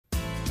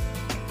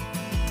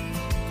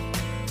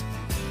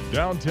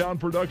Downtown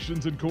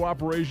Productions, in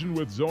cooperation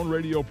with Zone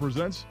Radio,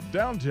 presents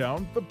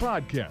Downtown, the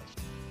podcast.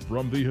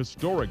 From the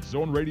historic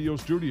Zone Radio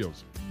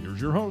studios, here's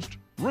your host,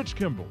 Rich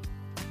Kimball.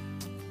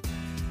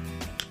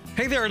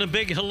 Hey there, and a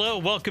big hello.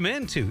 Welcome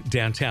into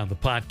Downtown, the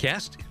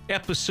podcast,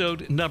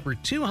 episode number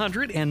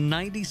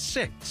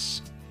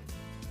 296.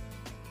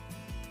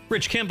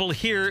 Rich Kimball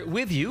here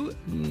with you.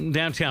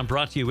 Downtown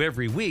brought to you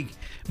every week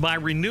by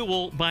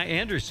Renewal by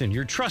Andersen,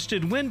 your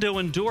trusted window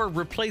and door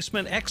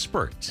replacement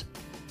expert.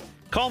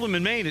 Call them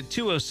in Maine at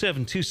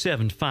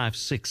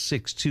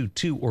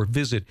 207-275-6622 or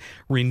visit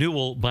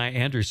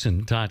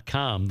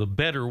renewalbyandersen.com. The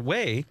better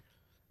way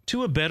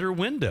to a better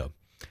window.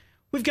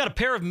 We've got a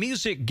pair of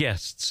music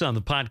guests on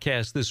the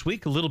podcast this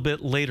week, a little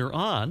bit later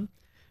on.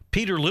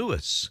 Peter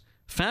Lewis,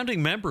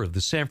 founding member of the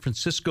San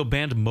Francisco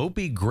band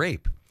Moby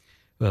Grape.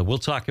 We'll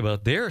talk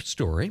about their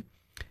story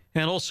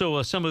and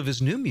also some of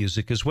his new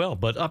music as well.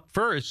 But up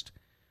first,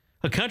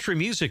 a country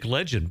music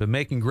legend, been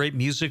making great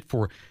music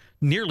for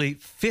nearly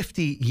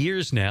 50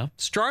 years now.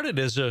 Started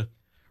as a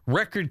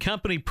record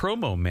company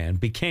promo man,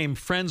 became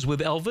friends with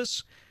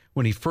Elvis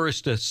when he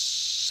first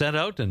set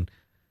out and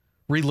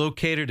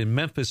relocated in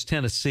Memphis,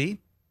 Tennessee.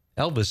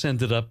 Elvis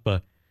ended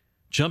up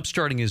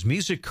jump-starting his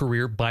music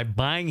career by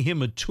buying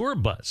him a tour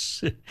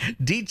bus.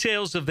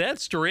 Details of that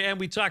story, and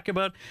we talk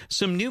about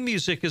some new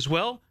music as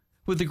well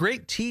with the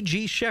great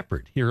T.G.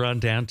 Shepherd here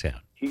on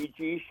Downtown.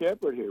 T.G.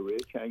 Shepherd here,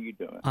 Rich. How you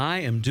doing? I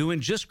am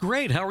doing just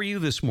great. How are you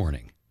this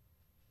morning?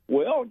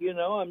 Well,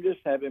 I'm just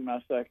having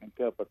my second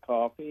cup of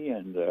coffee,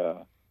 and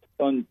the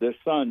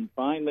sun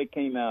finally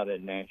came out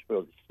in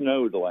Nashville. It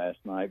snowed last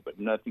night, but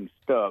nothing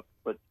stuck.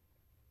 But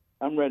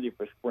I'm ready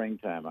for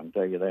springtime, I can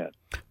tell you that.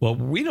 Well,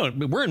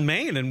 we're in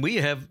Maine, and we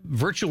have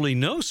virtually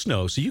no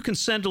snow, so you can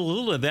send a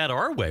little of that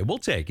our way. We'll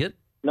take it.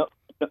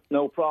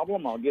 No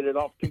problem. I'll get it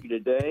off to you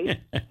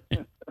today.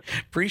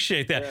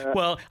 Appreciate that.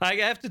 Well, I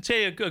have to tell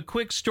you a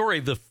quick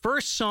story. The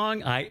first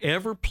song I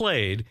ever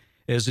played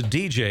as a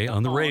DJ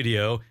on the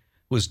radio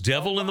was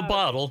Devil in the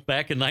Bottle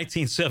back in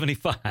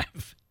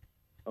 1975.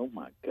 Oh,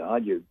 my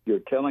God. You're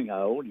telling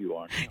how old you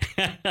are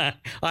now.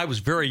 I was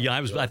very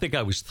young. I think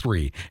I was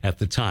 3 at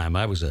the time.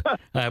 I was a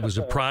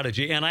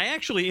prodigy. And I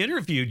actually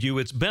interviewed you.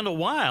 It's been a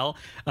while.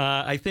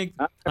 I think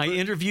I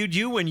interviewed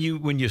you when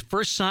you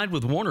first signed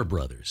with Warner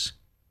Brothers.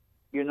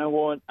 You know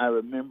what? I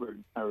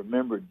remembered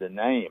the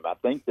name. I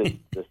think the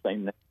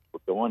same name we're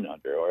going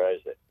under, or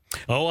is it?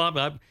 Oh,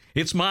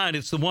 it's mine.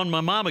 It's the one my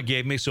mama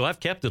gave me, so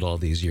I've kept it all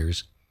these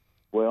years.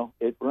 Well,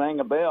 it rang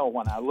a bell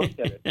when I looked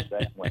at it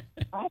today and went,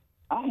 I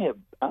have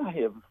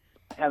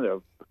had a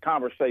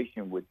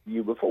conversation with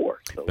you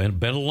before. So.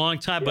 Been a long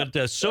time, yeah.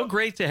 But so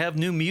great to have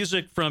new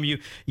music from you.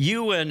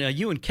 You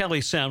and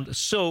Kelly sound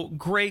so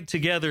great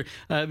together.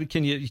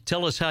 Can you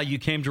tell us how you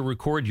came to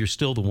record You're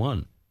Still the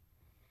One?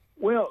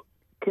 Well,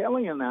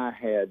 Kelly and I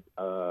had,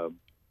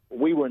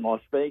 we were in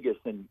Las Vegas,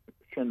 and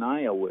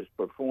Shania was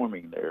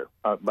performing there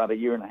about a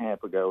year and a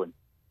half ago, and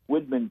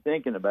we'd been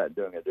thinking about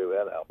doing a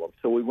duet album.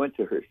 So we went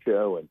to her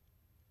show,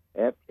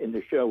 and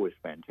the show was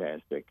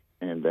fantastic.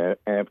 And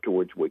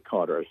afterwards, we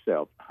caught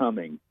ourselves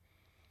humming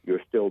You're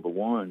Still the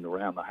One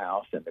around the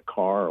house, in the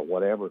car, or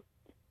whatever.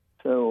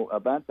 So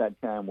about that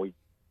time, we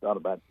thought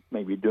about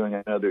maybe doing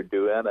another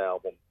duet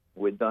album.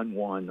 We'd done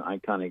one,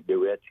 Iconic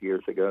Duets,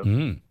 years ago.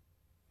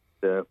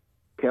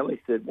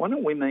 Kelly said, why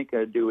don't we make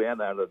a duet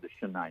out of the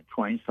Shania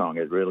Twain song?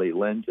 It really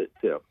lends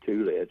itself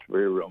to it. It's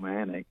very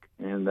romantic.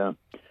 And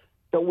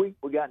so we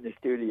got in the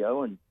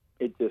studio, and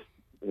it just,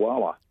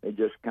 voila, it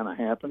just kind of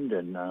happened.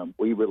 And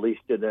we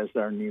released it as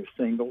our new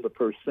single, the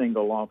first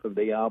single off of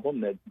the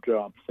album that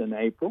drops in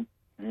April.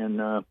 And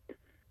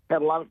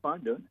had a lot of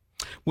fun doing it.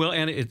 Well,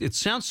 and it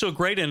sounds so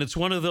great, and it's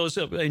one of those,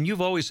 and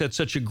you've always had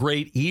such a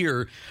great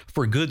ear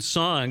for good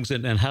songs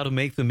and how to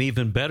make them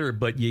even better,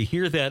 but you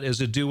hear that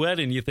as a duet,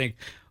 and you think,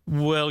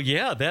 well,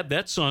 yeah,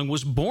 that song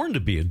was born to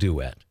be a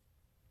duet.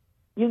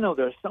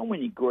 There's so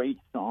many great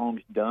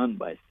songs done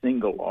by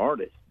single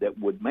artists that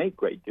would make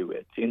great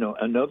duets.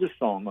 Another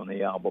song on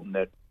the album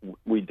that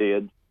we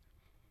did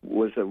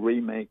was a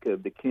remake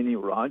of the Kenny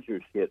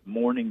Rogers hit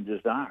Morning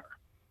Desire.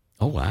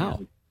 Oh, wow.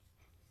 And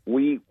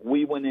we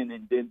went in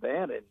and did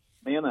that, and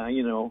man, I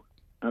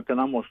can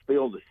almost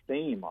feel the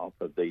steam off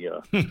of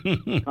the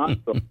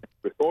console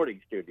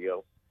recording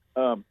studio.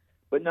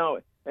 But no,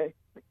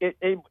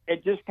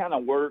 it just kind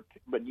of worked.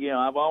 But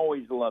I've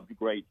always loved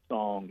great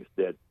songs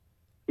that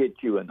hit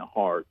you in the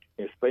heart,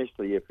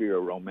 especially if you're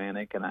a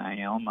romantic, and I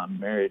am. I'm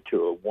married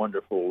to a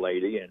wonderful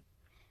lady,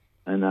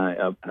 and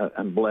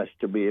I'm blessed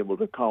to be able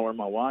to call her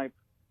my wife.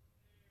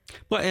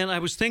 Well, and I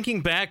was thinking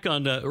back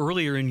on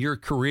earlier in your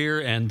career,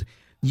 and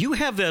you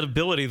have that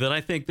ability that I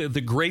think that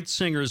the great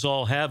singers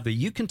all have, that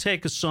you can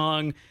take a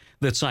song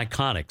that's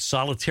iconic,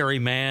 Solitary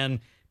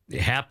Man,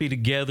 Happy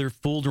Together,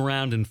 Fooled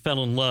Around and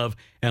Fell in Love,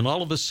 and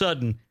all of a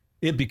sudden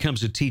it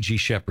becomes a T.G.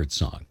 Shepherd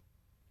song.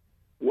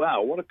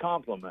 Wow, what a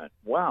compliment.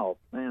 Wow,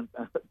 man.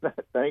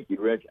 Thank you,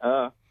 Rich.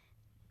 I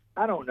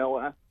don't know.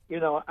 I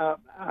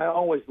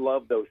always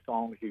loved those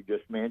songs you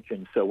just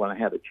mentioned, so when I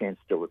had a chance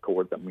to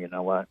record them,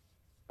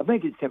 I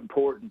think it's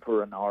important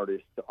for an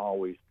artist to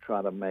always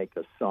try to make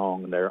a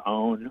song their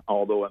own,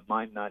 although it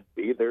might not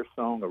be their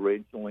song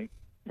originally.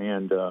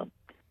 And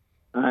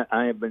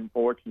I have been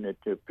fortunate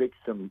to pick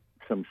some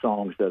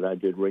songs that I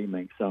did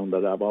remix on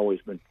that I've always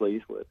been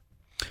pleased with.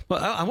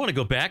 Well, I want to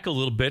go back a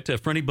little bit.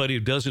 For anybody who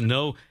doesn't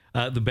know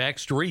the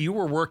backstory, you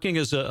were working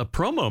as a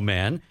promo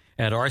man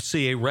at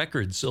RCA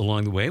Records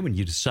along the way when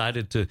you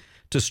decided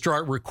to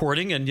start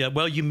recording. And,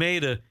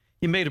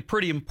 you made a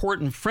pretty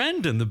important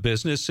friend in the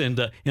business and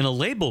in a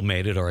label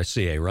mate at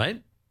RCA,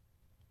 right?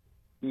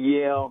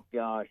 Yeah,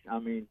 gosh. I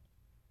mean,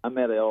 I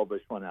met Elvis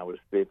when I was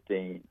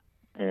 15,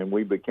 and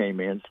we became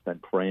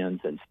instant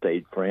friends and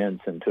stayed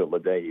friends until the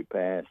day he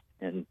passed.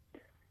 And,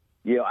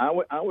 I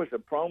was a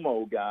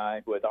promo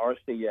guy with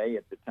RCA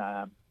at the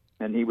time,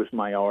 and he was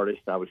my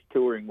artist. I was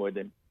touring with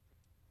him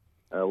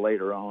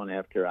later on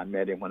after I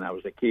met him when I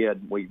was a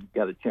kid. We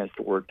got a chance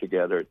to work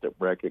together at the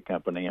record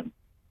company, and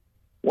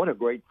what a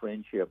great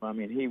friendship. I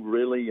mean, he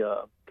really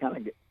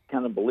kind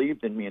of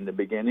believed in me in the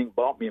beginning,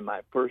 bought me my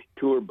first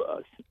tour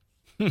bus,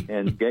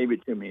 and gave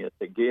it to me as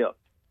a gift.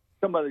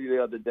 Somebody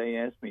the other day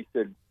asked me,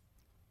 said,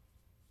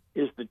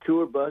 "Is the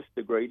tour bus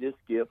the greatest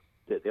gift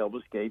that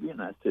Elvis gave you?"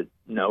 And I said,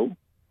 "No.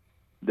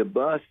 The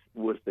bus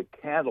was the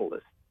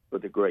catalyst for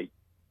the great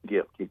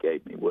gift he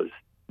gave me, was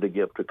the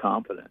gift of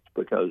confidence,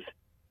 because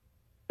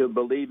he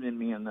believed in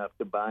me enough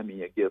to buy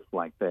me a gift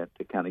like that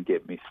to kind of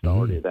get me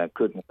started. I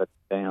couldn't let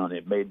it down.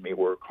 It made me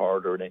work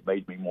harder, and it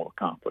made me more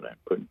confident.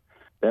 But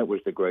that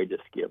was the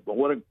greatest gift. But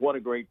what a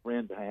great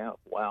friend to have.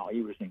 Wow,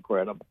 he was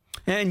incredible.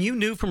 And you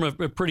knew from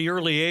a pretty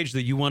early age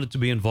that you wanted to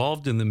be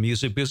involved in the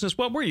music business.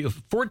 What were you,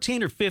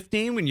 14 or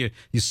 15 when you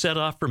set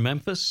off for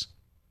Memphis?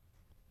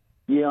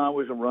 Yeah, I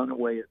was a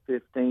runaway at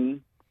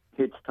 15,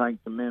 hitchhiked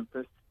to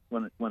Memphis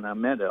when I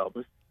met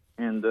Elvis.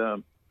 And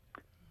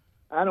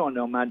I don't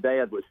know, my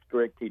dad was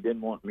strict. He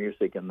didn't want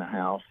music in the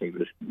house. He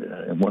was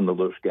one of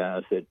those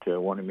guys that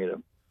wanted me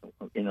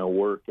to,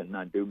 work and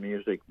not do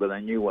music. But I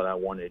knew what I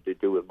wanted to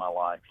do with my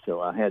life, so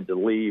I had to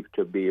leave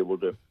to be able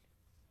to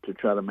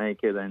try to make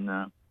it.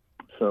 And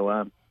so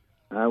I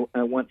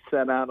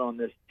set out on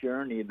this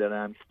journey that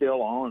I'm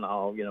still on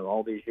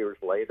all these years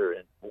later.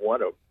 And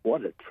what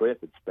a trip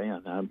it's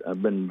been.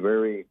 I've been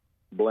very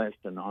blessed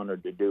and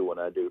honored to do what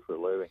I do for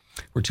a living.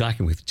 We're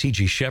talking with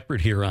T.G.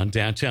 Sheppard here on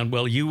Downtown.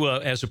 Well, you,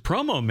 as a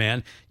promo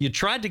man, you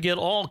tried to get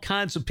all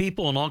kinds of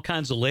people and all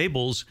kinds of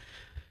labels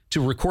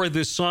to record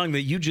this song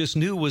that you just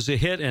knew was a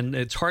hit, and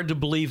it's hard to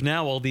believe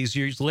now, all these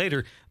years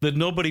later, that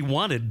nobody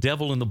wanted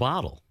Devil in the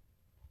Bottle.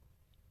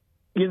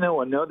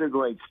 Another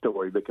great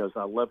story, because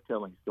I love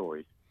telling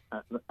stories.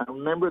 I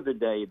remember the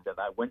day that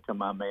I went to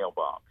my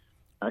mailbox.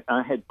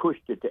 I had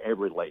pushed it to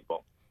every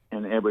label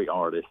and every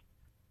artist.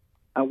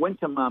 I went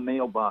to my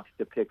mailbox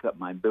to pick up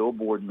my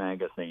Billboard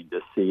magazine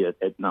to see it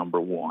at number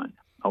 1,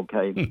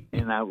 okay?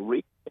 And I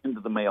reached into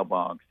the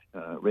mailbox,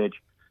 Rich,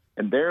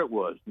 and there it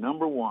was,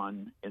 number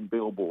 1 in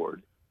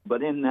Billboard.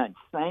 But in that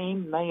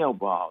same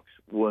mailbox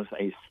was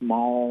a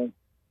small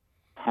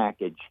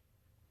package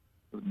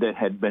that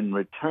had been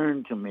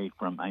returned to me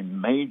from a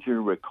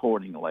major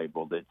recording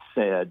label that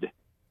said,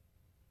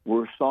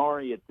 "We're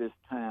sorry, at this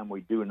time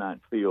we do not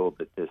feel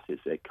that this is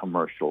a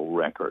commercial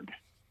record."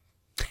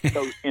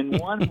 So in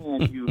one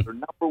hand, you are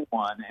number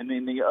 1, and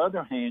in the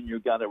other hand, you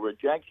got a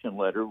rejection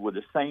letter with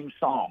the same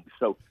song.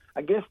 So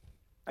I guess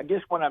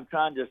what I'm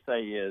trying to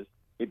say is,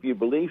 if you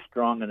believe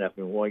strong enough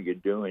in what you're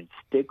doing,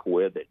 stick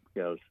with it,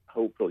 because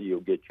hopefully you'll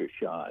get your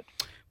shot.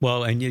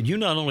 Well, and you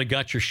not only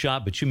got your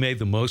shot, but you made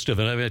the most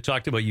of it. I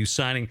talked about you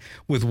signing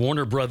with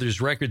Warner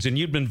Brothers Records, and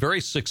you'd been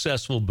very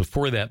successful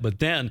before that. But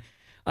then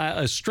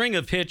a string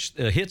of hits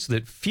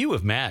that few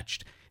have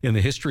matched in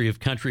the history of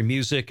country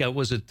music.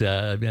 Was it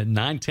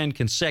 9, 10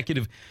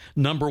 consecutive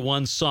number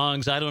 1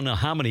 songs? I don't know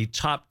how many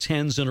top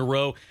 10s in a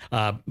row.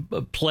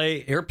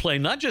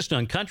 Airplay, not just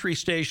on country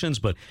stations,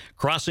 but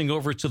crossing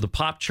over to the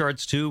pop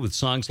charts too, with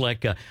songs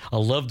like I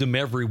Loved 'Em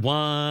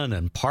Everyone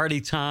and Party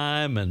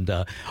Time and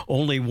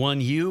Only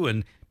One You.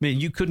 And I mean,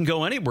 you couldn't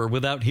go anywhere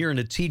without hearing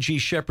a T.G.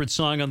 Sheppard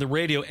song on the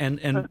radio.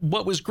 And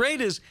what was great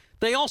is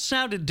they all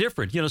sounded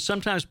different.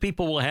 Sometimes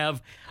people will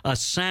have a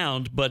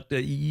sound, but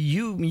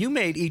you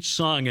made each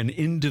song an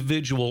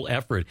individual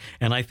effort.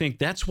 And I think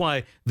that's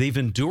why they've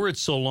endured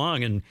so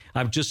long. And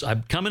I'm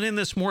coming in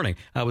this morning.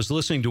 I was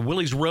listening to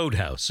Willie's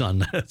Roadhouse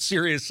on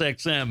Sirius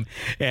XM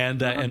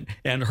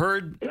and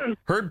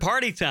heard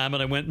Party Time.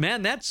 And I went,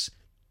 man,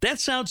 that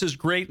sounds as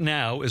great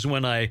now as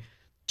when I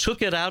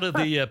took it out of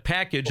the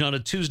package on a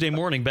Tuesday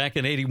morning back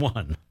in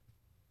 '81.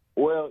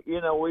 Well,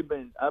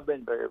 I've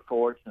been very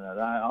fortunate.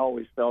 I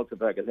always felt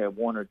if I could have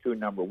 1 or 2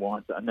 number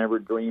 1s. I never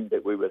dreamed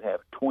that we would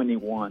have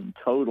 21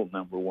 total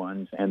number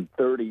 1s and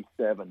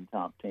 37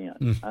 top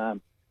 10s.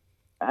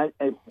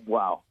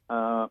 Wow.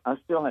 I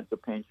still have to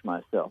pinch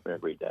myself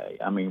every day.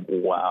 I mean,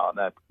 wow,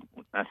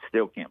 I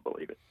still can't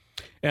believe it.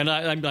 And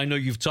I know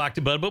you've talked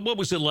about it, but what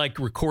was it like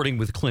recording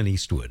with Clint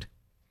Eastwood?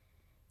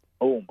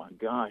 Oh, my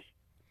gosh.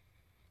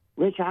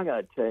 Rich, I got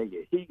to tell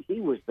you,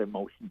 he was the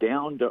most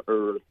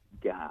down-to-earth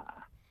guy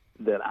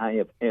that I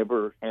have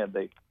ever had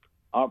the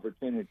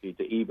opportunity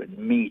to even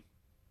meet,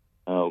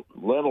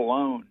 let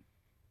alone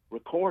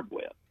record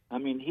with. I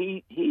mean,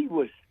 he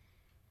was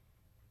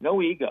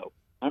no ego.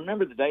 I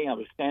remember the day I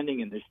was standing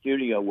in the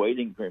studio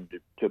waiting for him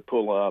to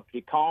pull up.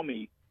 He called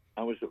me.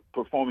 I was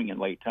performing in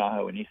Lake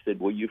Tahoe, and he said,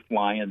 "Will you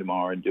fly in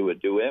tomorrow and do a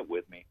duet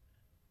with me?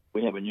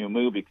 We have a new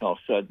movie called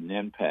Sudden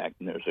Impact,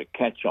 and there's a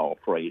catch-all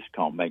phrase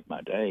called Make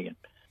My Day." And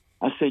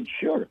I said,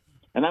 "Sure."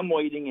 And I'm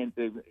waiting in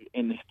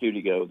the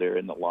studio there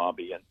in the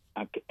lobby, and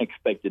I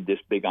expected this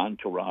big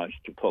entourage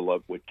to pull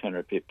up with 10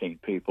 or 15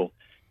 people.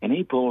 And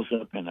he pulls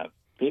up in a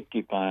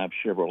 55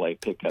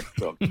 Chevrolet pickup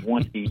truck,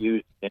 one he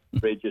used in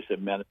Bridges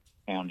of Madison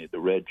County, the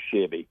red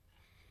Chevy.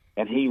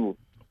 And he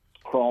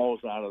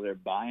crawls out of there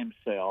by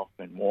himself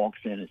and walks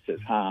in and says,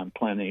 "Hi, I'm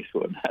Clint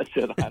Eastwood." I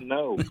said, "I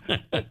know."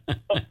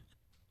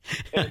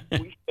 And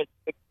we spent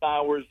 6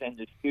 hours in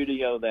the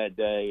studio that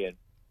day, and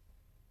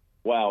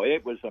wow,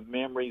 it was a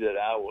memory that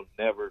I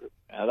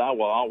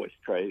will always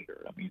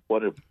treasure. I mean,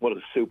 what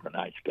a super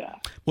nice guy.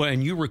 Well,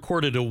 and you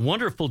recorded a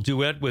wonderful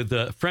duet with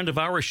a friend of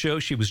our show.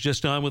 She was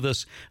just on with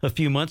us a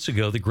few months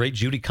ago, the great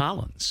Judy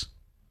Collins.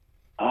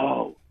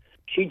 Oh,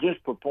 she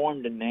just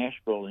performed in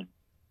Nashville, and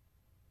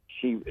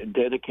she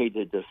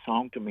dedicated the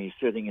song to me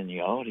sitting in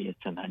the audience,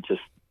 and I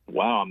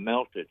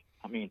melted.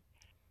 I mean,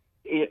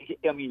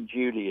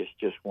 Judy is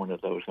just one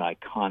of those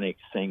iconic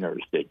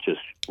singers that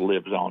just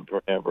lives on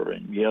forever,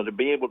 and to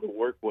be able to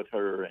work with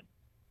her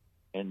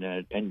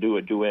and do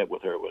a duet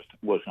with her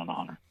was an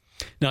honor.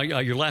 Now,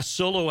 your last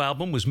solo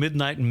album was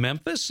Midnight in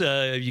Memphis.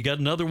 You got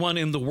another one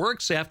in the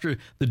works after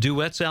the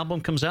duets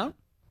album comes out?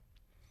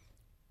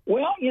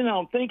 Well,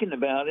 I'm thinking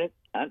about it.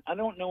 I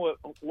don't know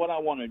what I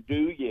want to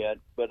do yet,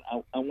 but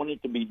I want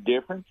it to be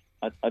different.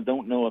 I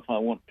don't know if I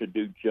want to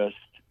do just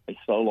a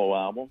solo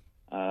album.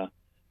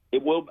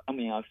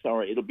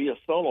 It'll be a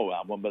solo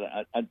album, but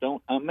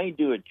I may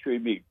do a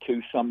tribute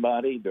to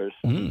somebody. There's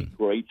some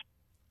greats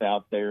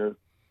out there,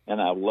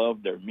 and I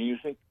love their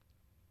music.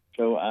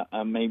 So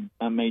I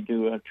may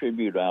do a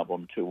tribute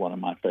album to one of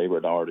my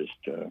favorite artists.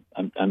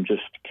 I'm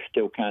just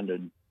still kind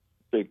of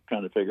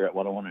trying to figure out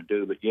what I want to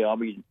do. But yeah, I'll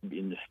be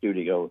in the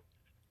studio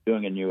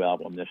doing a new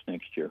album this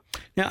next year.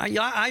 Now,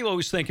 I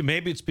always think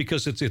maybe it's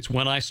because it's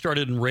when I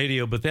started in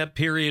radio, but that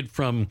period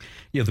from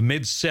the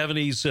mid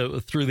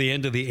 70s through the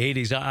end of the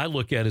 80s, I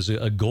look at as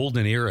a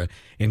golden era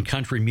in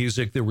country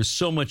music. There was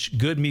so much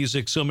good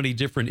music, so many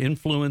different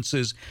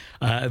influences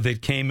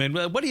that came in.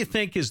 What do you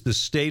think is the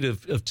state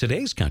of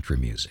today's country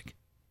music?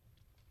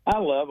 I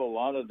love a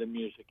lot of the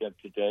music of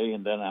today,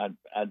 and then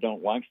I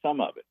don't like some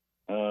of it.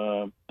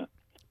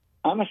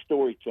 I'm a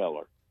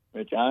storyteller,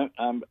 which I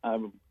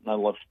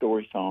love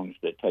story songs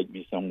that take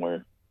me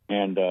somewhere,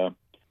 and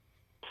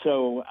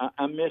so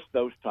I miss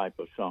those type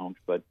of songs.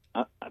 But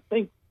I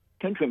think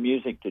country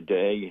music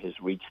today has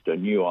reached a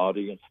new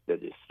audience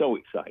that is so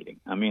exciting.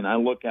 I mean, I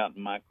look out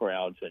in my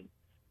crowds and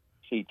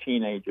see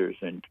teenagers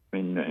and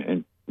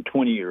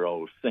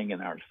 20-year-olds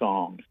singing our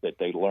songs that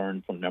they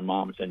learned from their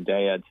moms and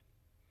dads.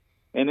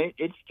 And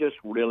it's just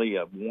really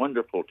a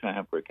wonderful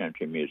time for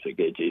country music.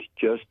 It is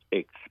just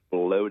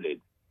exploded,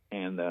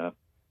 and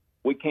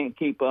we can't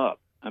keep up.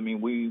 I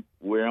mean,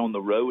 we're on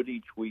the road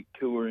each week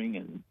touring,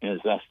 and as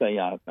I say,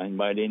 I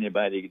invite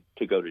anybody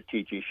to go to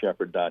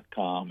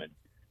tgshepherd.com and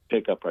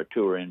pick up our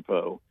tour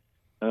info.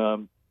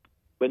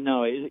 But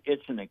no,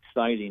 it's an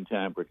exciting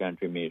time for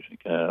country music.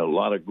 A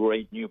lot of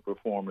great new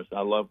performers.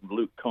 I love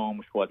Luke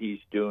Combs, what he's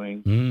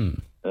doing.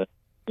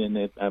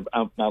 And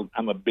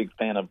I'm a big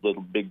fan of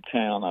Little Big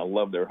Town. I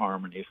love their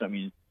harmonies. I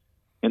mean,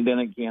 and then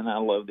again, I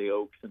love the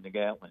Oaks and the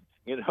Gatlins.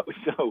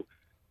 So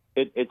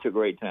it's a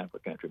great time for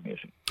country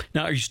music.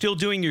 Now, are you still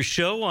doing your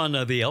show on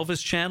the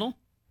Elvis channel?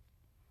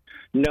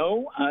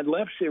 No, I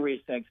left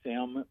Sirius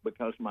XM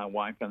because my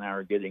wife and I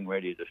are getting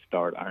ready to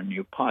start our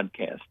new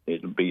podcast.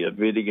 It'll be a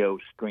video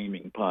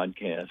streaming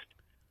podcast,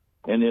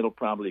 and it'll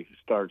probably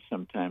start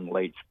sometime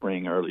late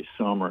spring, early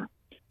summer.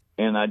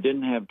 And I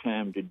didn't have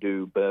time to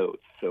do both,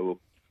 so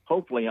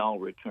hopefully I'll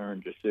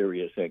return to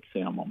Sirius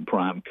XM on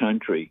Prime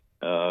Country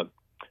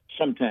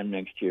sometime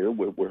next year.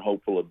 We're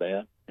hopeful of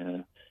that.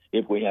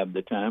 If we have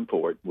the time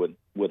for it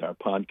with our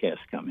podcast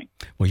coming.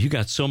 Well, you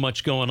got so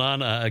much going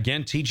on.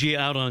 Again, TG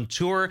out on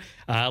tour.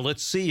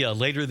 Let's see,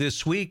 later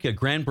this week,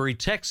 Granbury,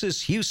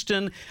 Texas,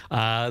 Houston.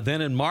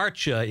 Then in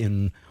March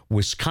in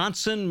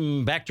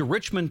Wisconsin, back to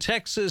Richmond,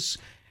 Texas,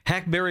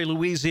 Hackberry,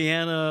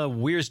 Louisiana,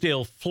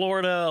 Weirsdale,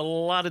 Florida. A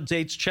lot of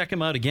dates. Check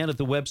them out again at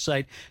the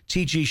website,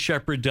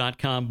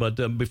 tgshepherd.com.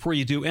 But before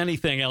you do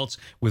anything else,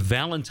 with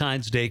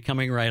Valentine's Day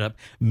coming right up,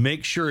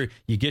 make sure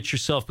you get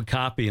yourself a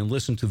copy and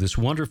listen to this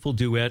wonderful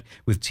duet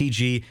with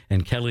TG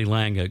and Kelly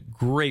Lang, a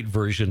great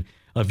version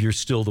of You're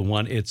Still the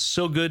One. It's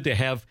so good to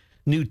have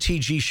new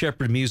TG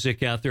Shepherd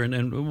music out there,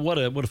 and what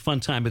a fun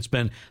time it's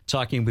been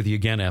talking with you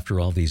again after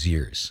all these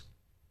years.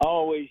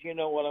 Always, I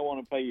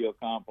want to pay you a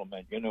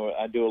compliment.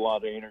 I do a lot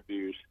of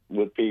interviews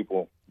with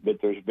people,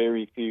 but there's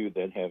very few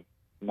that have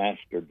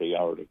mastered the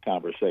art of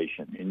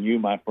conversation. And you,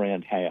 my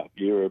friend, have.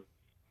 You're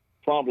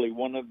probably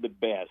one of the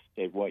best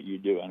at what you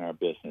do in our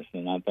business,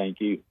 and I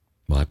thank you.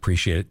 Well, I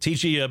appreciate it.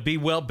 TG, be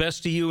well.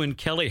 Best to you and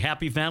Kelly.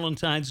 Happy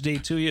Valentine's Day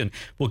to you, and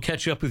we'll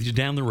catch up with you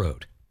down the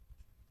road.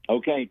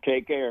 Okay,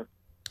 take care.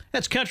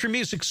 That's country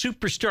music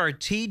superstar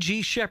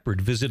T.G. Sheppard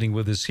visiting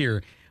with us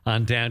here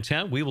on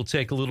Downtown. We will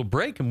take a little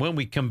break, and when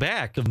we come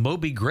back,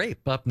 Moby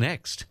Grape up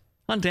next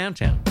on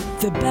Downtown.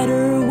 The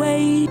better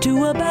way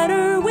to a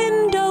better window.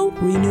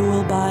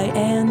 Renewal by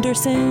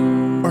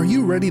Andersen. Are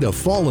you ready to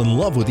fall in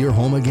love with your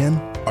home again?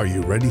 Are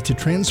you ready to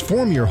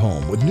transform your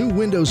home with new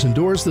windows and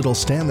doors that'll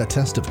stand the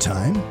test of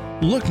time?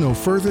 Look no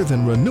further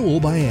than Renewal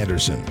by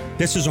Andersen.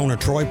 This is owner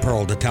Troy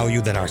Pearl to tell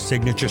you that our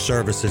signature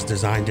service is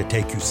designed to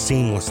take you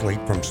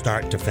seamlessly from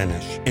start to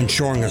finish,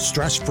 ensuring a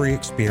stress-free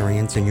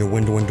experience in your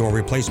window and door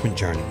replacement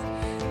journey.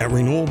 At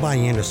Renewal by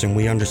Andersen,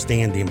 we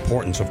understand the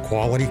importance of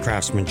quality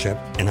craftsmanship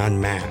and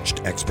unmatched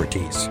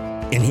expertise.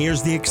 And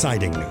here's the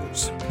exciting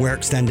news. We're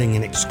extending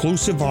an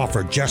exclusive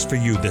offer just for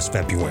you this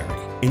February.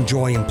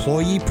 Enjoy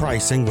employee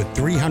pricing with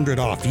 $300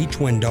 off each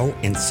window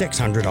and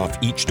 $600 off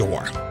each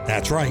door.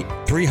 That's right,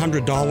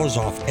 $300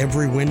 off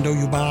every window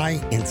you buy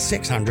and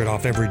 $600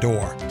 off every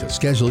door. To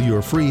schedule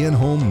your free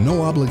in-home,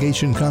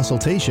 no-obligation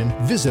consultation,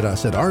 visit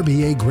us at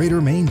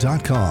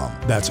rbagreatermaine.com.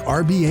 That's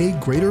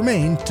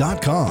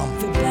rbagreatermaine.com.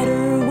 The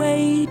better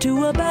way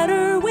to a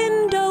better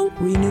window.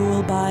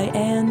 Renewal by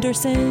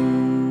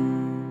Andersen.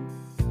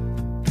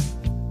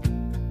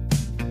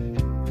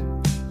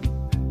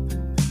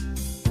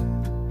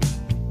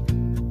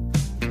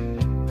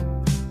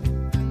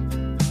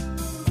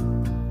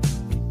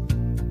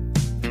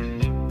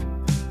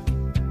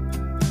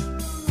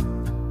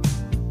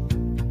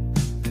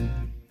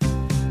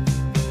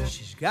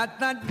 Got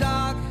that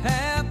dark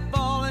hair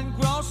falling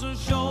across her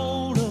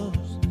shoulders.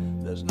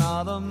 There's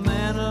not a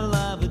man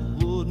alive that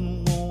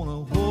wouldn't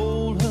wanna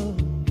hold her.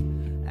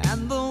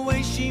 And the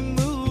way she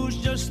moves,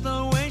 just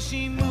the way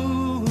she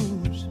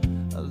moves,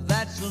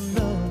 that's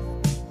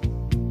enough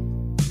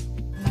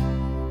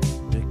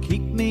to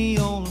keep me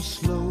on a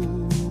slow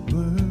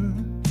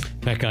burn.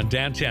 Back on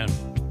Downtown,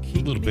 a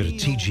little bit of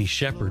T.G.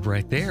 Sheppard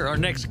right there. Our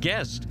next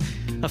guest,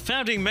 a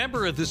founding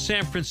member of the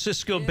San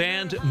Francisco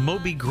band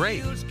Moby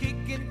Grape.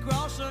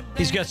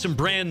 He's got some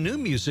brand new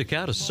music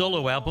out, a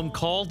solo album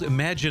called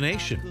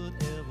Imagination.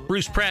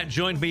 Bruce Pratt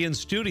joined me in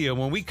studio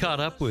when we caught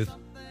up with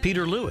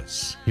Peter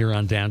Lewis here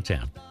on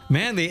Downtown.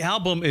 Man, the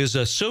album is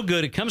so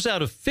good. It comes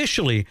out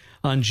officially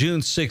on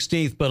June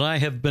 16th, but I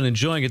have been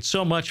enjoying it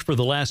so much for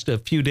the last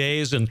few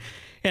days. And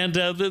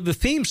the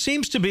theme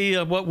seems to be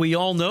what we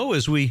all know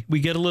as we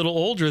get a little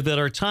older, that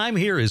our time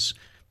here is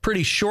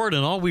pretty short,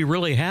 and all we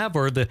really have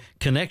are the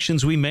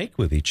connections we make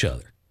with each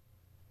other.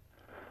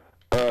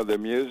 The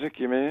music,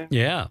 you mean?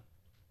 Yeah.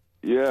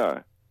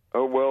 Yeah.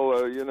 Oh, well,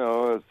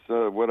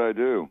 it's what I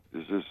do.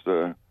 It's just,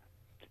 and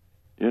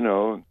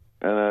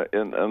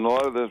a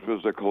lot of this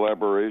was a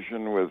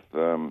collaboration with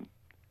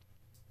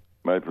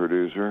my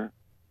producer,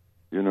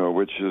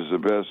 which is the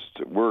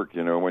best work,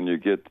 when you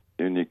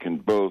can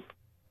both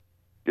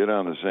get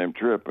on the same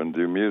trip and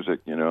do music,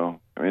 I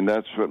mean,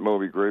 that's what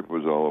Moby Grape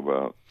was all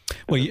about.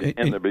 Well,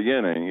 in the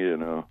beginning,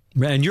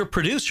 And your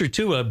producer,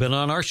 too, been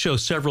on our show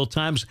several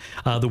times,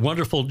 the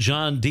wonderful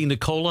John D.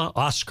 Nicola,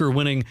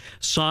 Oscar-winning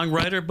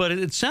songwriter. But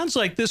it sounds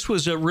like this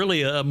was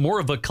really more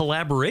of a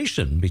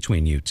collaboration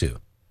between you two.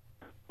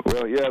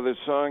 Well, yeah, the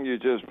song you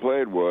just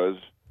played was,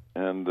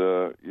 and,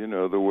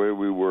 the way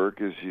we work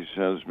is he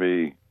sends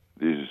me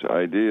these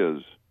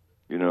ideas,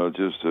 I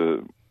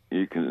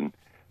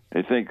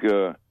think,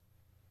 when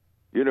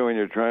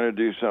you're trying to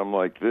do something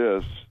like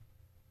this,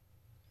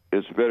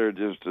 it's better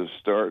just to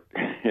start,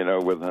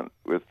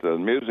 with the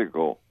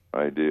musical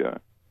idea,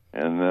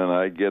 and then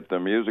I get the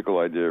musical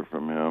idea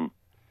from him,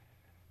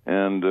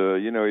 and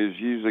he's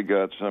usually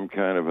got some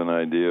kind of an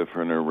idea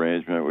for an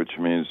arrangement, which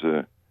means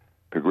a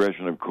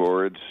progression of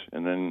chords,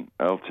 and then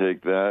I'll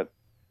take that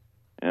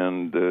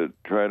and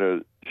try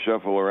to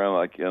shuffle around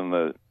like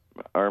in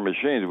our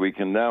machines. We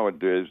can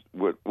nowadays.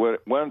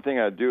 One thing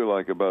I do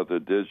like about the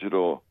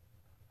digital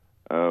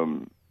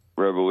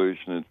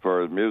revolution as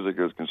far as music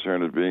is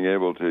concerned is being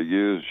able to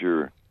use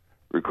your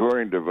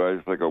recording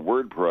device like a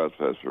word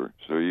processor.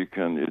 So you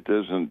can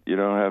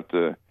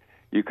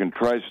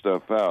try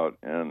stuff out,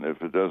 and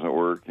if it doesn't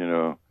work,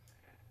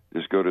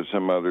 just go to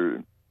some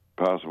other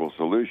possible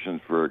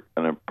solutions for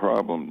a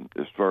problem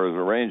as far as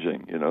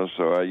arranging,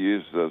 So I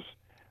use these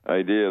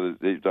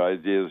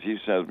ideas he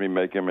sends me,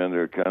 make them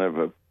into kind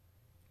of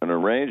an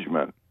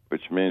arrangement,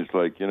 which means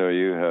like,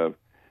 you have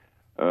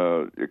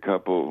a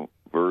couple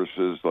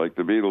verses, like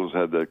the Beatles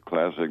had that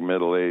classic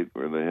middle eight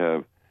where they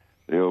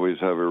always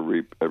have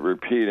a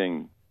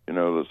repeating,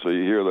 so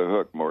you hear the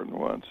hook more than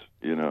once,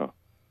 The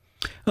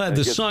it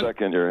gets song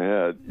stuck in your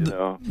head,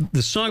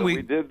 The song so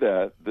we did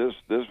that.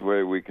 This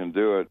way we can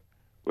do it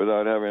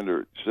without having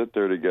to sit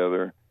there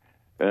together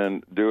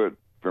and do it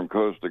from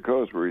coast to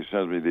coast, where he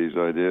sends me these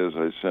ideas.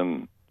 I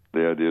send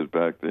the ideas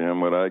back to him,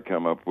 what I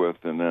come up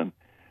with, and then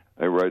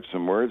I write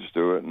some words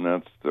to it, and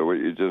that's what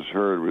you just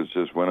heard was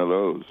just one of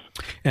those.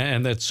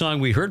 And that song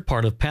we heard,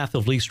 part of Path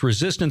of Least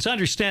Resistance, I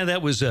understand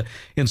that was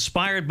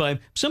inspired by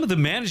some of the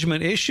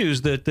management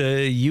issues that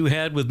you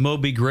had with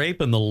Moby Grape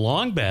and the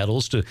long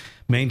battles to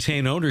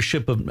maintain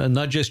ownership of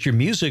not just your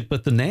music,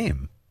 but the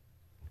name.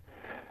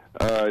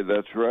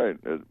 That's right.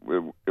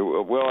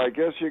 Well, I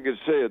guess you could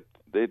say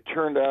it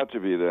turned out to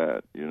be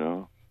that, you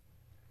know.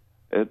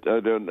 It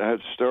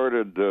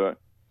started,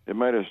 it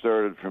might have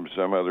started from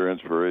some other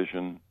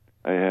inspiration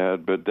I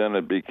had, but then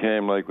it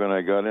became like when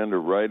I got into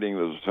writing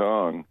the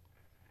song,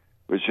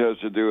 which has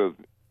to do with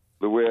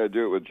the way I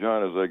do it with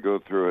John as I go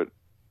through it,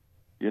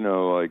 you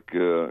know, like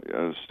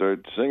I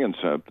start singing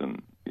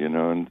something, you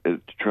know, and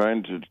it's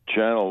trying to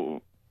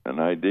channel an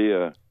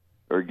idea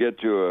or get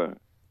to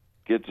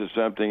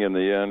something in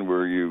the end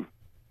where you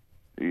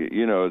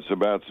know, it's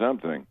about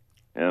something.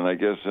 And I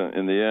guess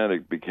in the end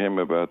it became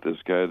about this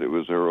guy that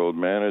was our old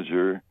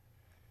manager,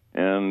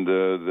 and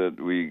that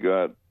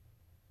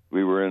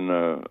we were in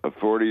a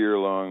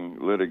 40-year-long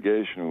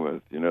litigation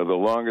with, you know, the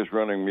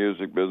longest-running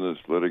music business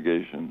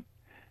litigation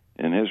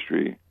in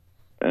history.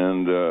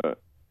 And,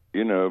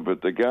 you know,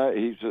 but the guy,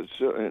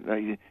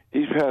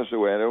 he's passed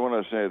away. I don't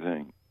want to say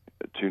anything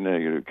too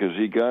negative because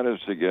he got us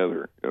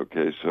together,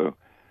 okay? So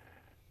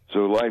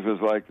life is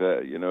like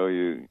that, you know,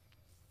 you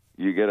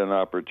get an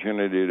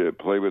opportunity to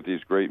play with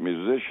these great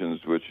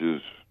musicians, which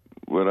is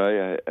what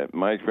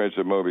my experience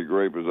at Moby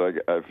Grape was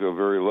I feel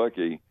very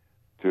lucky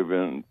to have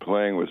been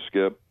playing with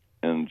Skip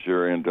and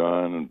Jerry and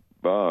Don and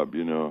Bob,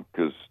 you know,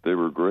 because they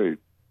were great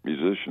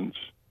musicians.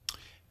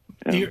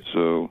 And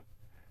so,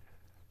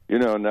 you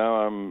know,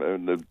 now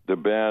the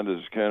band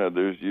is kind of,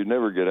 you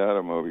never get out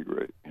of Moby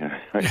Grape,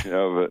 you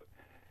know,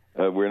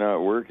 but we're not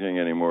working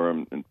anymore.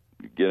 I'm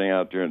getting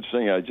out there and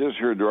singing. I just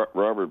heard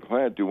Robert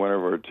Plant do one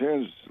of our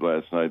tunes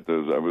last night.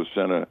 I was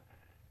sent an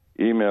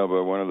email by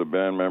one of the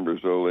band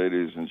members, old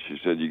ladies, and she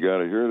said, "You got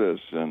to hear this."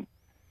 And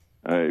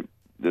I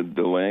did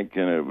the link,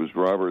 and it was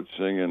Robert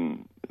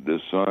singing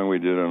this song we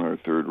did on our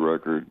third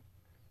record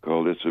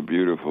called "It's a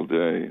Beautiful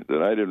Day"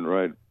 that I didn't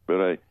write,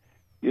 but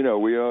you know,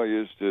 we all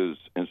used to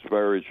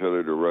inspire each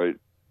other to write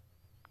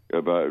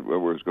about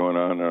what was going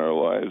on in our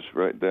lives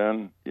right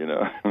then. You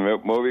know,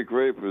 Moby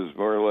Grape was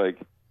more like,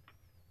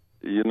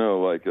 you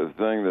know, like a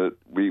thing that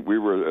we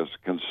were a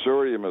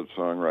consortium of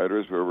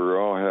songwriters where we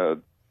all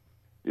had,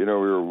 you know,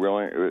 we were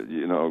willing,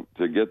 you know,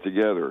 to get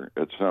together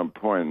at some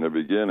point in the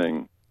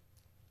beginning.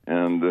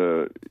 And,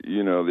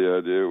 you know, the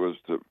idea was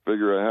to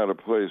figure out how to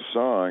play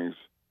songs,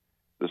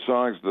 the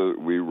songs that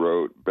we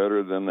wrote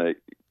better than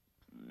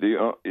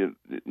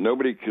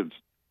nobody could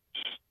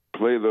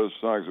play those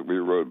songs that we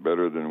wrote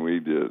better than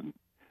we did.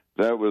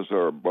 That was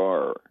our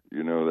bar,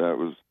 you know, that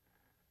was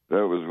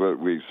what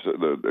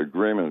the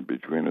agreement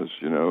between us,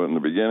 you know. In the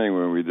beginning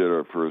when we did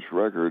our first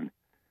record,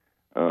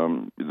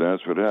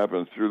 that's what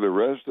happened. Through the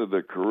rest of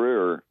the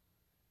career,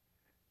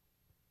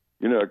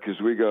 you know, because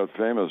we got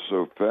famous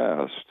so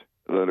fast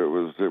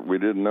that we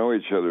didn't know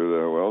each other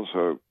that well,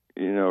 so,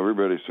 you know,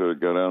 everybody sort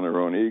of got on their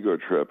own ego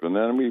trip. And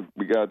then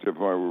we got to a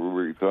point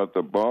where we thought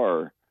the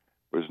bar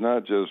was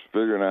not just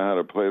figuring out how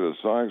to play the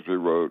songs we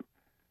wrote,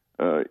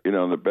 you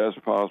know, in the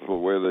best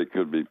possible way they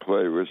could be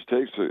played, which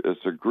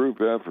it's a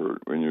group effort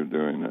when you're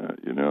doing that,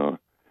 you know.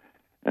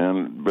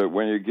 But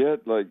when you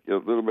get like a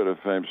little bit of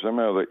fame,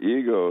 somehow the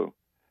ego,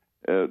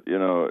 you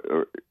know,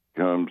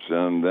 comes,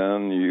 and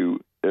then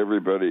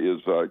everybody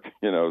is like,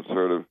 you know,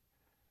 sort of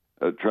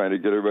trying to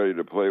get everybody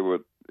to play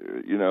what,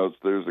 you know.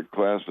 There's a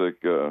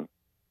classic in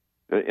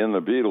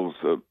the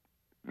Beatles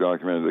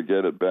documentary, to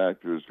Get It Back,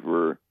 there's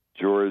where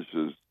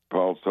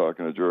Paul's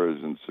talking to George,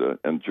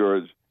 and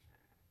George,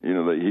 you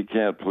know, that he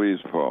can't please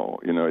Paul.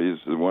 You know, he's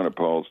one of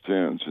Paul's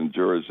tunes, and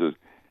George says,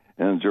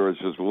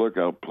 "Well, look,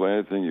 I'll play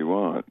anything you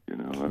want. You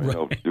know, right.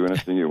 I'll do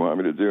anything you want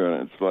me to do."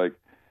 And it's like,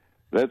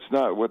 that's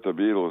not what the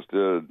Beatles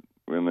did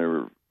when they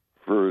were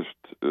first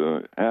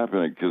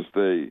happening, because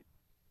they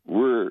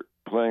were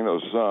playing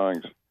those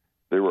songs.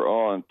 They were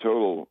all in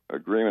total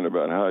agreement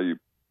about how you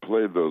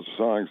played those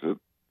songs that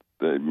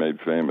they made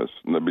famous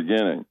in the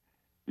beginning.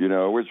 You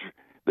know, which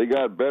they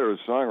got better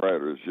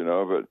songwriters. You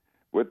know, but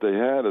what they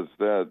had is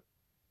that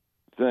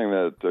thing,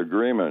 that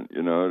agreement,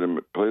 you know,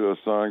 to play those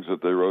songs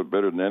that they wrote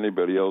better than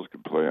anybody else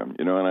could play them,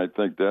 you know. And I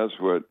think that's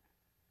what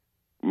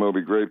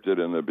Moby Grape did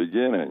in the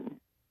beginning,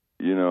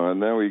 you know.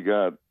 And then we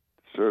got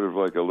sort of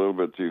like a little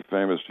bit too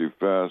famous too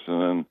fast,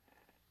 and then,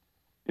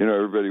 you know,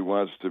 everybody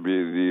wants to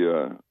be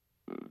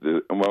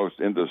the most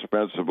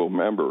indispensable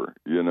member,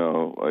 you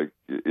know, like,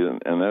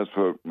 and that's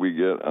what we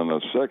get on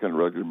the second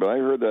record. But I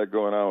heard that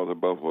going on with the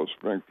Buffalo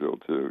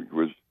Springfield too,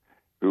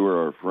 who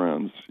were our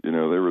friends, you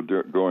know. They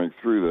were going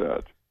through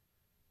that,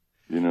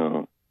 you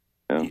know.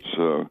 And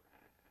so,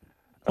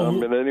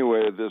 but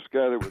anyway, this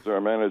guy that was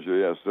our manager,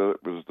 yes,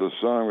 the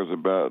song was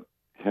about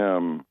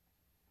him,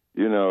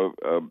 you know,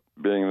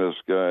 being this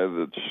guy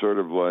that sort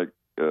of like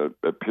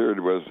appeared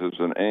was as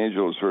an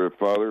angel, sort of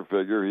father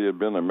figure. He had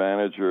been the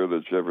manager of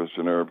the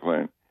Jefferson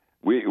Airplane.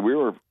 We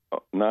were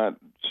not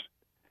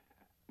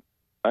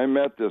I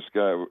met this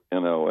guy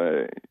in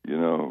L.A.,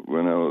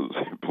 when I was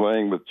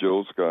playing with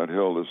Joel Scott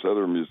Hill, this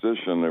other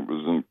musician that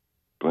was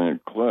playing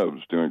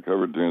clubs, doing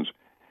cover tunes,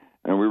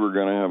 and we were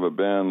going to have a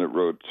band that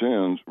wrote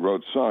songs,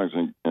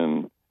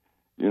 and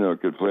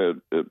could play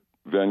at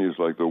venues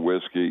like the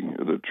Whiskey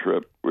or the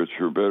Trip, which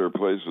were better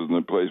places than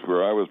the place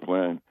where I was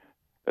playing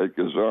at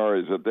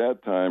Gazzarri's. At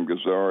that time,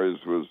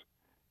 Gazzarri's was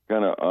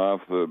kind of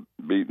off the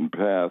beaten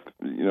path.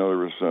 There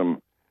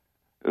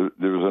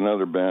was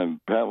another band.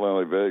 Pat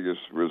Lally Vegas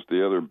was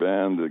the other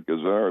band that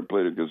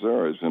played at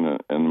Gazzarri's,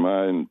 and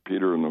mine,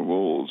 Peter and the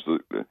Wolves.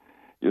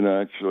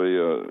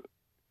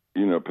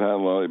 Pat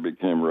Lally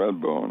became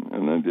Redbone,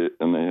 and they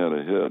had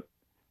a hit,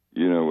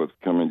 with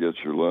 "Come and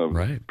Get Your Love."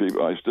 Right.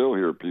 I still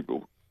hear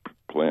people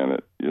playing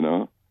it.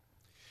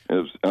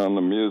 It's on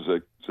the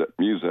Muzak.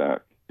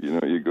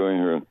 You go in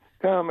here and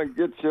 "Come and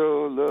Get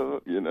Your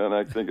Love," and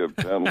I think of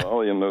Pat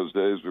Lally in those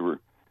days.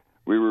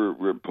 We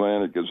were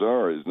playing at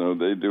Gazzarri's.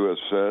 They do a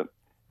set,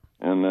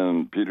 and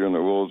then Peter and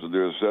the Wolves would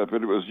do a set.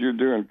 But it was you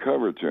doing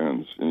cover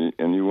tunes,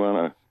 and you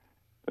want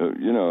to,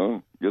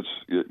 want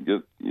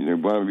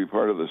to be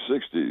part of the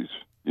 '60s.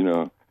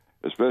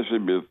 Especially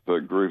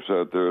with groups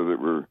out there that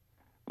were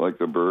like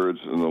the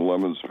Byrds and the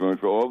Lemon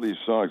Spoonful. All these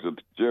songs at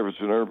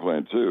Jefferson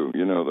Airplane too.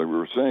 They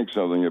were saying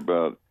something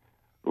about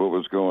what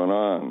was going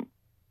on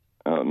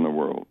out in the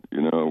world.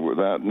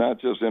 Without not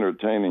just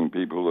entertaining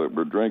people that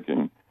were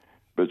drinking,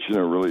 but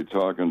really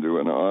talking to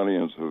an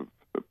audience of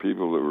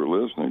people that were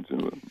listening to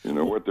them,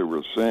 what they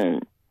were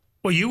saying.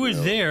 Well, you were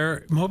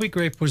there. Moby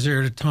Grape was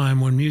there at a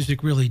time when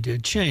music really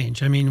did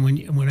change. I mean,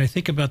 when I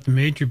think about the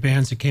major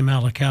bands that came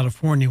out of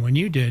California when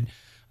you did,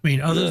 I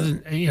mean, other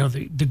than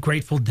the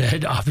Grateful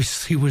Dead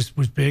obviously was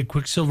big,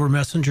 Quicksilver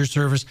Messenger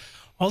Service,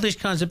 all these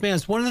kinds of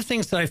bands. One of the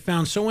things that I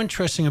found so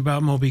interesting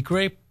about Moby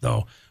Grape,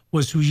 though,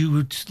 was you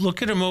would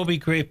look at a Moby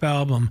Grape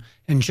album,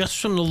 and just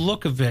from the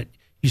look of it,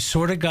 you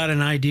sort of got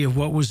an idea of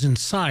what was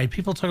inside.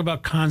 People talk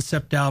about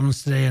concept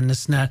albums today and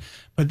this and that,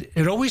 but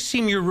it always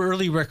seemed your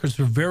early records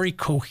were very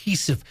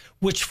cohesive,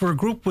 which for a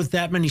group with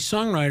that many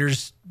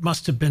songwriters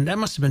must have been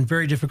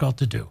very difficult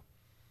to do.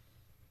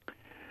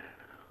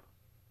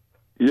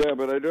 Yeah,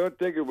 but I don't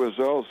think it was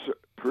all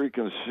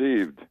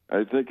preconceived.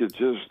 I think it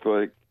just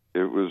like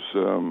it was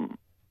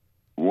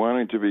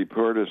wanting to be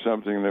part of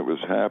something that was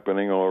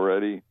happening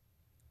already,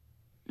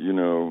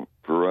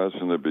 for us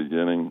in the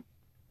beginning.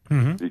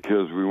 Mm-hmm.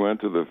 Because we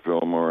went to the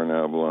Fillmore in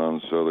Avalon,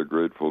 saw the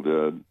Grateful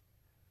Dead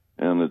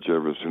and the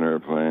Jefferson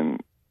Airplane,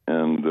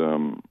 and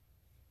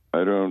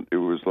it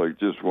was like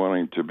just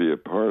wanting to be a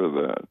part of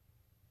that,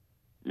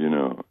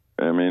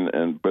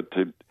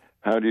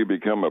 how do you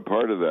become a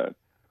part of that?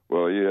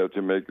 Well, you have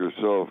to make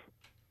yourself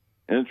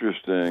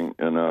interesting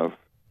enough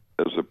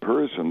as a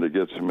person to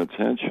get some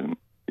attention,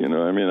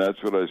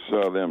 that's what I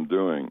saw them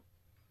doing.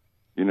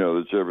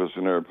 The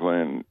Jefferson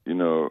Airplane,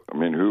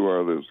 who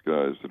are those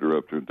guys that are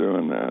up there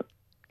doing that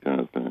kind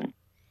of thing?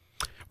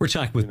 We're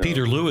talking with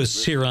Peter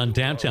Lewis here on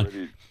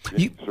Downtown.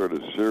 Sort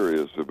of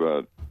serious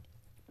about,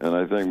 and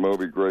I think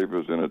Moby Grape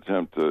was an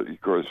attempt to,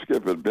 of course,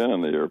 Skip had been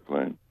on the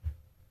airplane,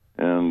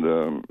 and,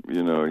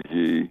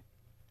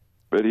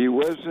 he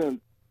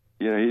wasn't,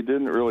 he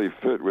didn't really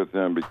fit with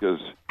them because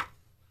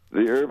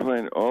the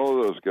airplane, all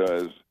of those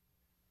guys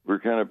were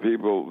kind of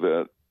people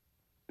that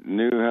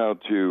knew how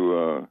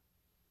to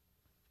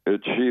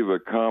achieve a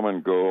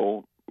common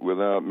goal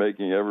without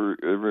making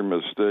every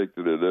mistake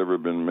that had ever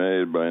been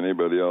made by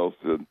anybody else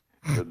that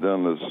had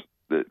done this,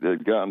 that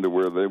had gotten to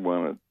where they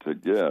wanted to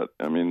get.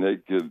 I mean, they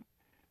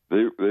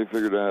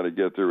figured out how to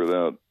get there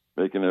without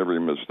making every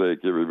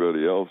mistake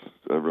everybody else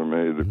ever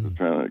made that was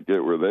trying to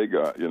get where they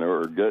got,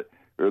 or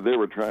they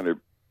were trying to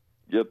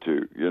get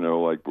to,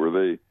 like where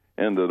they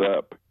ended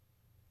up,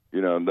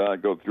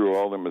 not go through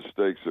all the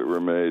mistakes that were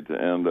made to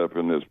end up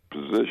in this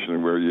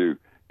position where you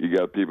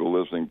got people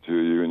listening to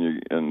you,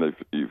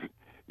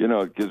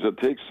 because it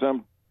takes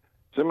some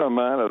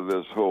amount of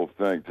this whole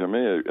thing. To me,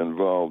 it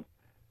involved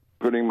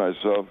putting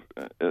myself,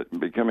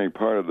 becoming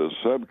part of the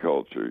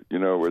subculture,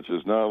 which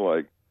is not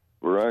like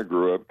where I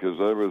grew up, because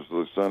I was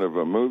the son of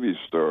a movie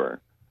star.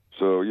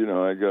 So,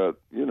 I got,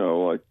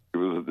 like it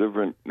was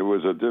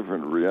a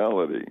different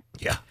reality.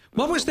 Yeah.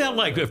 What was that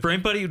like? For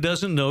anybody who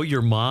doesn't know,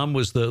 your mom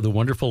was the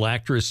wonderful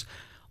actress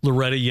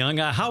Loretta Young.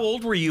 How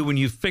old were you when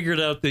you figured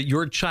out that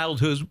your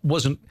childhood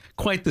wasn't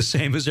quite the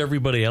same as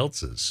everybody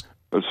else's?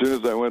 As soon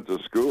as I went to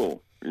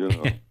school,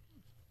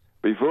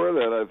 Before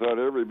that, I thought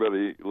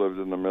everybody lived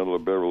in the middle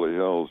of Beverly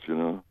Hills,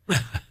 the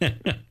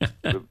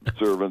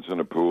servants in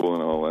a pool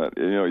and all that.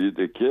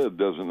 The kid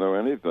doesn't know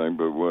anything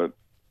but what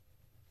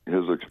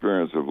his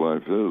experience of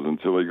life is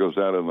until he goes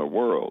out in the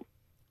world,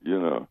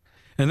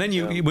 And then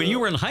when you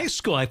were in high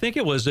school, I think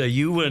it was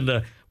you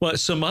and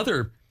some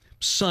other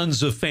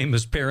sons of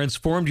famous parents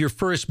formed your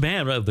first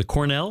band, right? The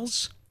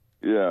Cornells?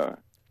 Yeah.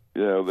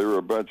 Yeah, there were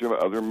a bunch of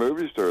other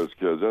movie stars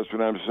kids. That's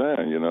what I'm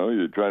saying,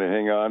 You try to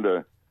hang on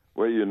to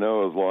what you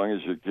know as long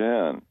as you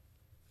can,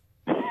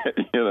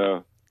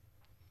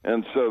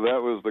 And so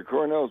that was, the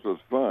Cornells was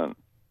fun.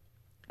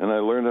 And I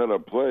learned how to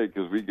play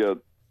because we got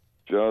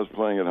jobs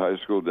playing at high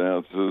school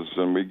dances,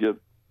 and we get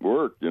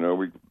work. You know,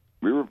 we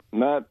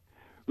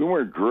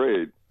weren't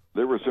great.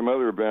 There were some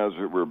other bands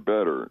that were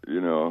better.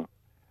 You know,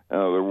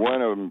 the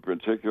one of them in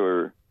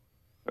particular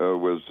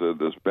was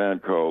this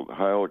band called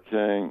Heil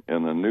King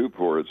and the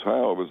Newports.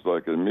 Heil was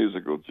like a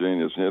musical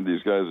genius. He had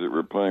these guys that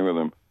were playing with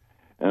him,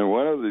 and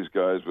one of these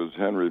guys was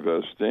Henry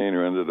Vestine,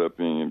 who ended up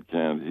being in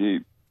Canned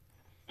Heat.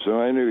 So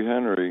I knew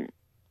Henry,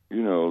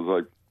 you know,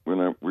 like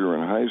when we were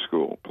in high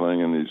school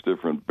playing in these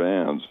different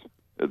bands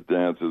at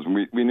dances, and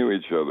we knew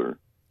each other.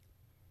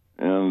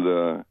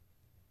 And,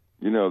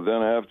 you know,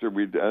 then after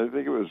I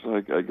think it was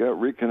like I got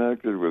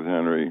reconnected with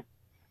Henry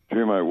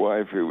through my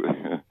wife, who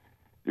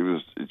he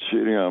was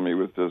cheating on me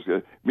with this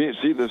guy.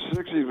 See, the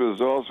 60s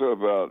was also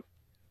about,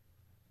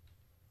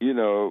 you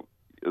know,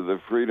 the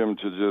freedom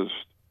to just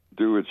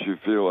do what you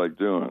feel like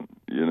doing,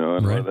 you know,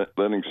 and right.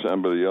 letting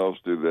somebody else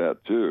do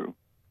that too.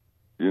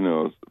 You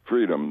know,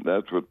 freedom.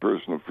 That's what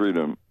personal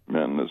freedom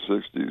meant in the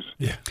 60s.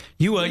 Yeah.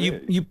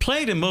 You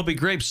played in Moby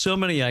Grape so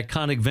many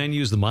iconic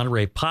venues, the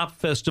Monterey Pop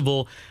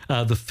Festival,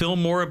 the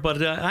Fillmore,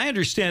 but I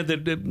understand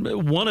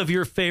that one of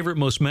your favorite,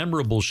 most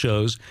memorable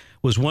shows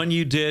was one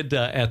you did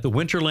at the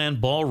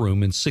Winterland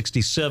Ballroom in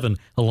 '67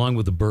 along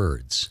with the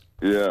Byrds.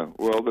 Yeah,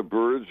 well, the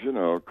Byrds, you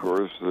know, of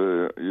course,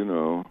 you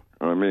know,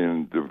 I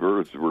mean, the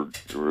Byrds were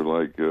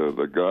like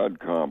the God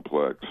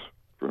complex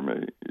for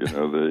me. You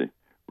know, they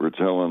were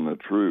telling the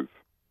truth,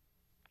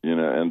 you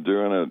know, and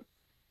doing it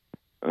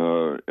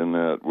in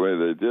that way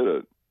they did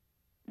it,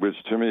 which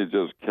to me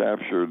just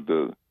captured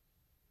the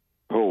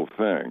whole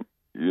thing.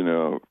 You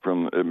know,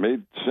 it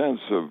made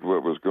sense of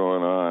what was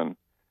going on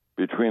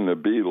between the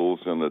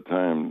Beatles and the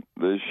time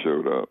they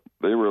showed up.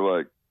 They were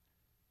like,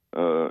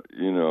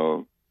 you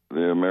know,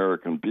 the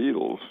American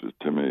Beatles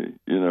to me.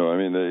 You know, I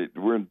mean, they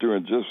weren't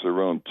doing just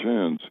their own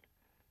tunes,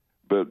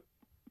 but,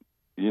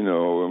 you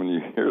know, when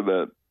you hear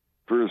that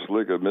first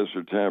lick of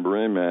Mr.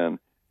 Tambourine Man,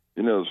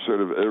 you know,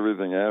 sort of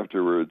everything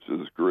afterwards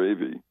is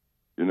gravy.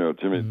 You know,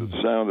 to me,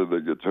 the sound of the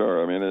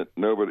guitar. I mean,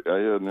 I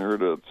hadn't heard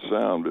that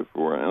sound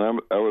before, and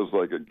I was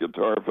like a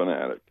guitar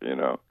fanatic. You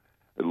know,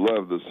 I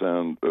loved the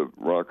sound of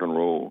rock and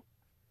roll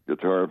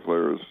guitar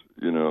players.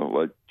 You know,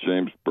 like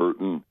James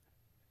Burton,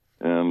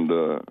 and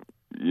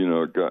you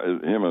know,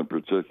 him in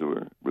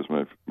particular was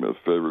my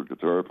favorite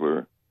guitar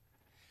player.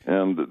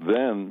 And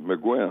then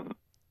McGuinn.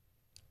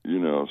 You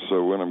know,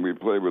 so when we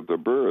played with the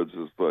Byrds,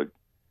 it's like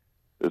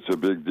it's a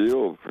big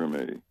deal for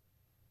me.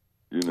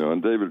 You know,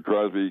 and David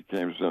Crosby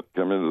come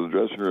into the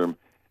dressing room,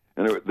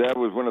 and that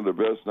was one of the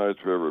best nights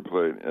we ever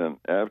played. And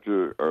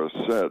after our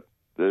set,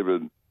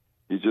 David,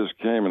 he just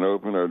came and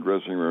opened our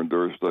dressing room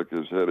door, stuck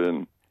his head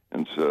in,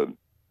 and said,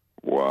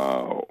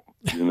 "Wow,"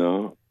 you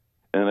know,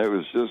 and it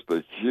was just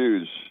a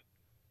huge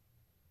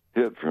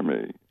hit for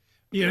me.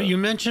 You know, you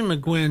mentioned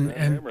McGuinn,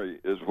 and memory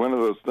is one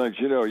of those things.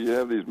 You know, you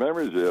have these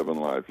memories you have in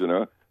life. You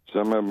know,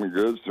 some of them are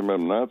good, some of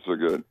them not so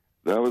good.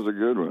 That was a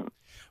good one.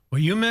 Well,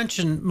 you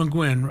mentioned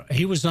McGuinn.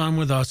 He was on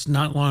with us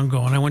not long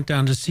ago, and I went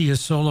down to see his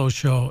solo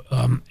show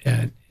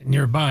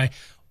nearby.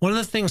 One of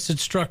the things that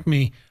struck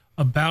me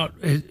about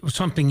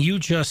something you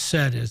just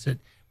said is that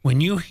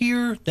when you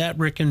hear that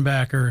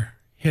Rickenbacker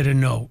hit a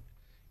note,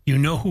 you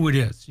know who it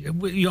is.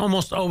 You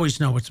almost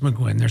always know it's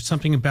McGuinn. There's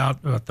something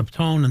about the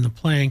tone and the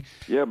playing.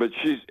 Yeah, but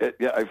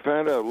I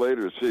found out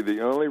later. See,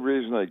 the only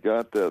reason I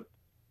got the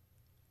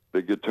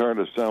guitar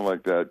to sound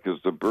like that, because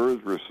the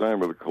Byrds were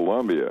signed with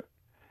Columbia.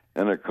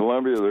 And at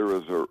Columbia, there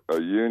was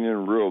a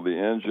union rule. The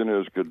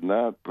engineers could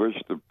not push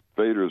the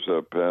faders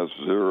up past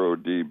 0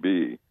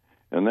 dB.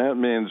 And that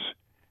means,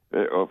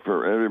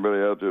 for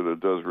everybody out there that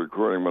does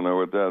recording will know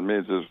what that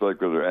means. It's like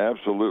there's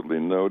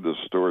absolutely no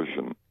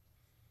distortion,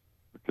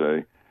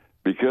 okay?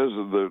 Because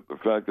of the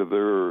fact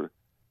that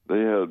they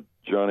had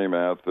Johnny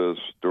Mathis,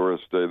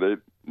 Doris Day.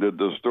 The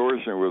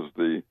distortion was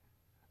the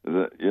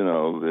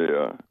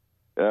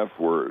F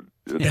word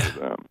to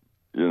them.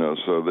 You know,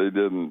 so they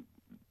didn't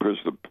push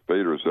the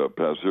faders up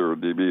past 0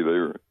 dB. They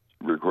were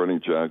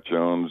recording Jack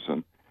Jones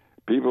and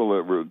people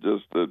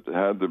that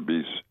had to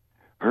be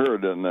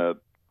heard in that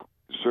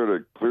sort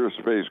of clear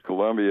space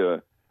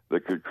Columbia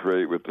that could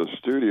create with the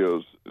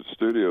studios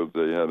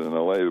they had in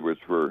LA,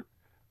 which were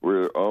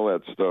where all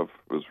that stuff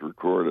was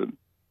recorded.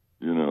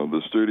 You know,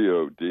 the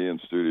Studio D and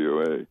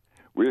Studio A.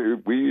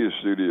 We used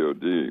Studio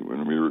D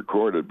when we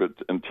recorded,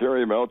 and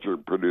Terry Melcher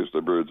produced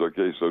the Byrds.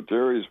 Okay, so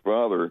Terry's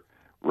father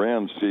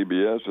ran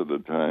CBS at the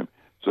time.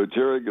 So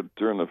Terry could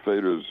turn the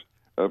faders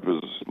up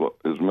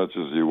as much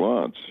as he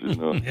wants, you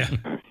know.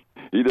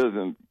 He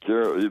doesn't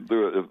care. He'd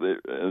do it if the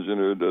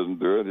engineer doesn't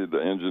do it.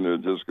 The engineer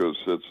just goes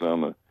sits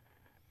in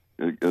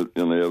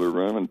the other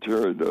room, and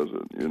Terry does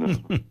it, you know.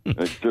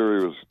 And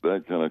Terry was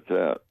that kind of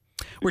cat.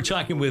 We're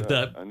talking with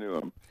I knew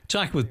him.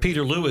 Talking with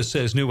Peter Lewis.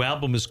 His new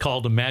album is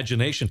called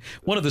Imagination.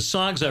 One of the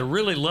songs I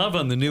really love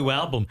on the new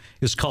album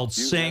is called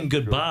 "Saying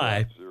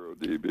Goodbye." 0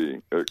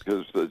 dB,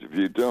 because if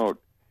you don't.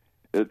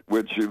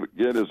 What you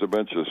get is a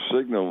bunch of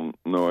signal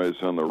noise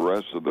on the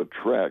rest of the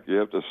track. You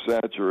have to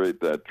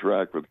saturate that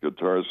track with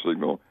guitar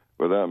signal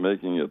without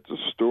making it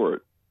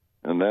distort.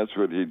 And that's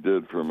what he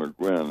did for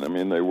McGuinn. I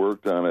mean, they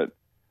worked on it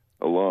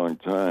a long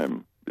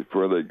time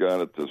before they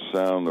got it to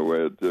sound the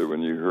way it did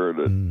when you heard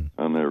it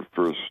on their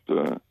first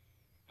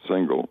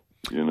single,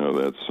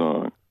 that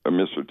song,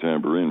 Mr.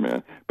 Tambourine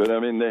Man. But, I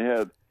mean, they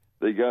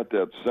got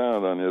that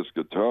sound on his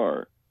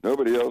guitar.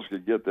 Nobody else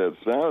could get that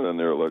sound on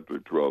their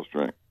electric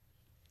 12-string.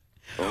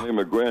 Only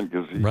McGuinn,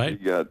 because he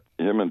got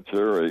him and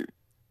Terry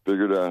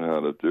figured out how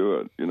to do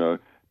it.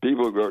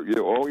 People go,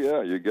 oh,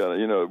 yeah, you got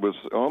it. It was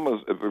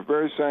almost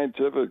very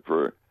scientific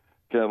for a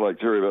cat like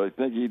Terry, but I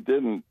think he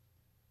didn't.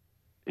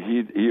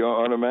 He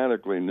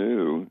automatically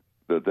knew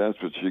that that's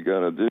what you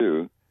got to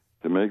do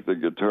to make the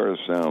guitar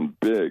sound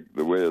big.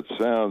 The way it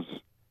sounds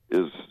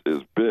is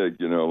big.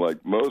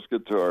 Like most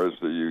guitars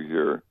that you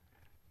hear,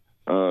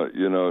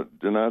 do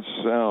not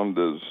sound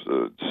as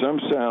some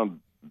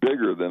sound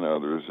bigger than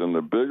others, and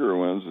the bigger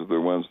ones are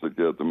the ones that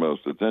get the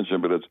most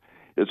attention. But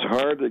it's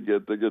hard to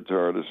get the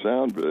guitar to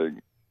sound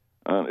big.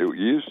 It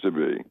used to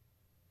be,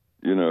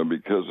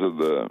 because of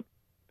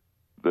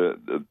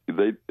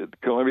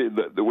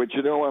what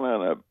you don't want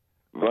on a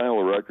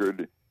vinyl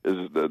record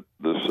is that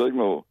the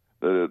signal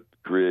that it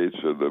creates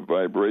or the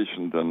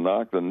vibration to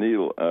knock the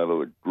needle out of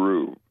the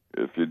groove.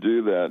 If you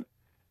do that,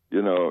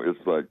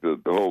 it's like the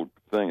whole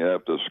thing. You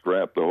have to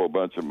scrap the whole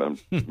bunch of them,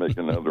 make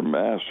another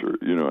master,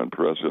 and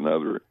press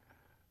another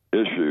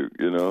issue,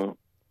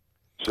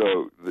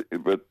 So,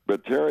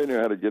 but Terry knew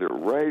how to get it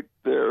right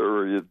there,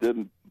 or it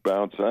didn't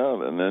bounce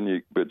out,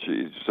 and but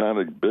she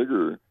sounded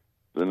bigger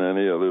than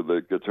any other of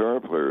the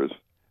guitar players.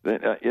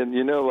 And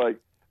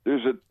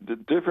there's a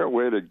different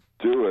way to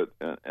do it,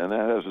 and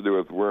that has to do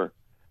with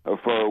how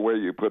far away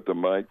you put the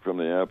mic from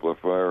the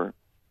amplifier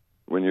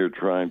when you're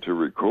trying to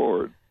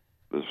record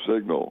the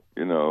signal.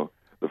 The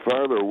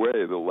farther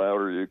away, the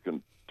louder you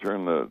can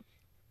turn the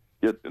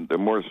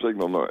more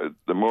signal,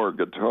 the more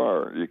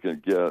guitar you can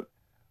get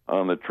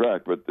on the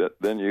track. But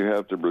then you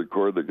have to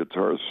record the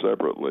guitar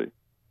separately.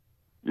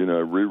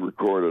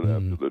 Re-record it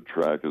after the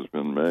track has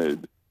been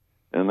made,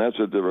 and that's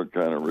a different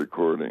kind of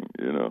recording.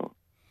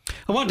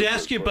 I wanted to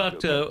ask you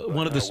about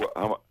one of the.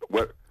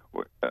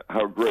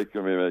 How great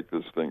can we make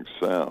this thing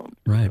sound?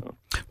 Right.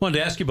 I wanted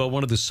to ask you about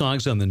one of the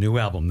songs on the new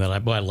album that I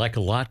like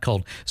a lot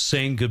called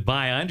Saying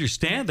Goodbye. I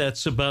understand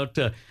that's about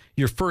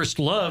your first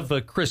love,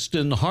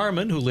 Kristen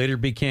Harmon, who later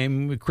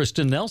became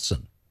Kristen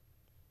Nelson.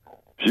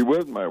 She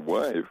was my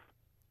wife.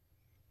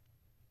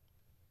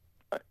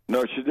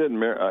 No, she didn't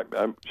marry.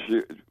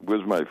 She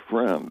was my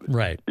friend.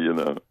 Right.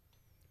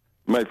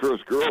 My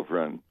first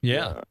girlfriend.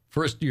 Yeah.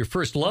 Your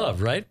first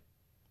love, right?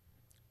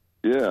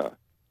 Yeah.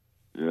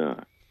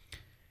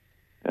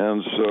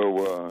 And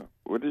so,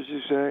 what did you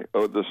say?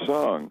 Oh, the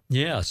song.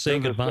 Yeah,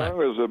 Saying Goodbye. The song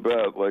was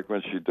about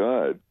when she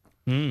died.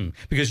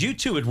 Because you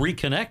two had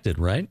reconnected,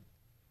 right?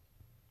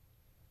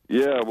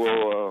 Yeah,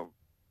 well,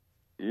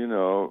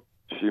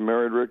 she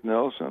married Rick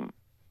Nelson,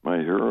 my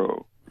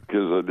hero,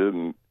 because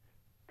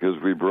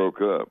we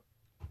broke up.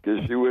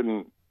 Because she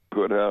wouldn't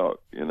put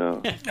out, I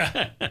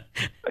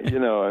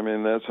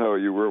mean, that's how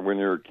you were when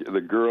you're a kid.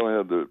 The girl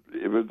had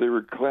there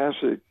were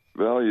classic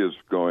values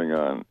going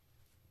on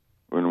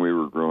when we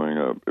were growing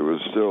up. It was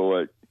still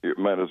like, it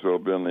might as well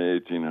have been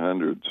the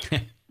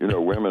 1800s.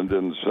 Women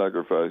didn't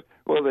sacrifice.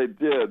 Well, they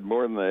did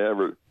more than they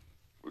ever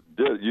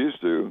used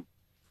to.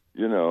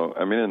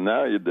 I mean, and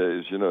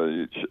nowadays,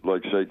 you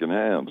like shaking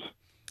hands.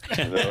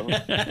 But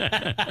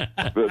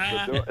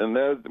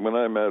when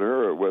I met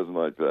her, it wasn't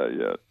like that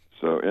yet.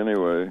 So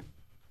anyway,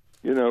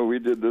 we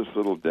did this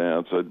little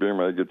dance. I'd bring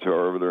my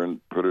guitar over there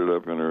and put it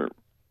up in her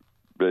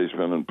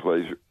basement and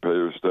play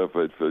her stuff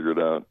I'd figured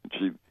out.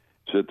 She'd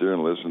sit there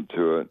and listen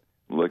to it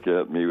and look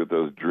at me with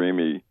those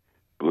dreamy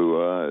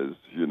blue eyes,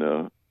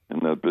 and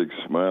that big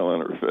smile on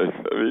her face.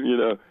 I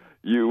mean,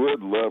 you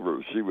would love her.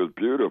 She was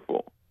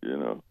beautiful,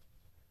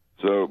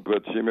 So,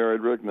 but she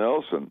married Rick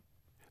Nelson.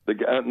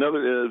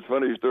 Another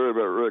funny story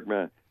about Rick,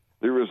 man.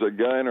 There was a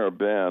guy in our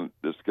band,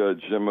 this guy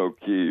Jim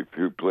O'Keefe,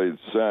 who played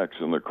sax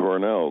in the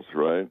Cornells,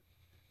 right?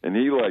 And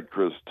he liked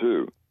Chris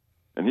too,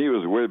 and he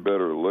was way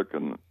better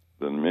looking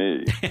than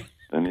me.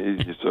 And he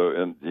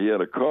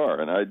had a car,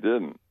 and I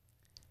didn't.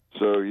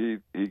 So he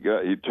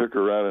took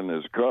her out in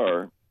his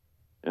car,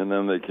 and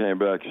then they came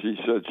back. She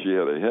said she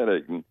had a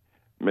headache and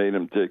made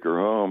him take her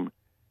home.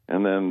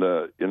 And then,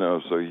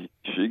 so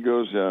she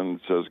goes in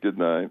and says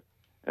goodnight.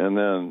 And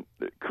then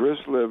Chris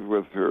lived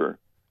with her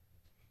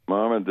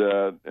mom and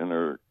dad and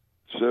her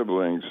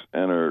siblings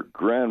and her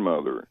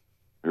grandmother,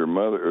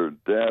 her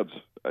dad's,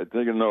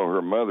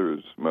 her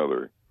mother's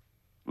mother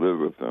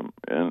lived with them.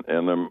 And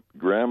the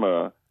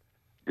grandma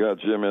got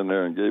Jim in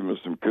there and gave him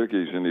some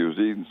cookies, and he was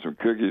eating some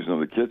cookies in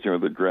the kitchen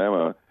with the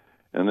grandma.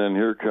 And then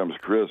here comes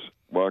Chris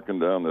walking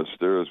down the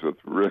stairs with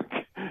Rick.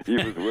 He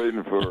was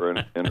waiting for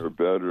her in her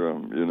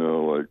bedroom,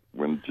 like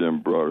when Jim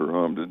brought her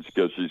home.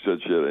 Because she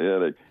said she had a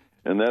headache.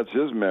 And that's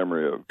his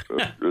memory of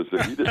Chris.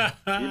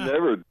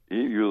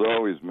 He was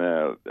always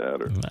mad at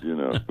her,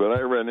 But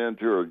I ran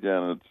into her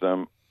again at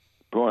some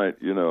point,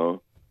 and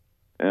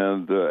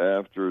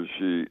after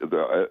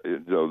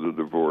the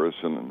divorce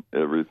and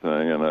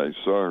everything, and I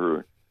saw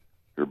her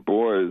her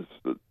boys,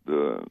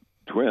 the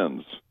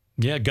twins.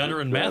 Yeah, Gunnar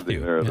and Matthew.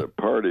 There at a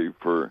party it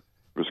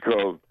was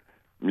called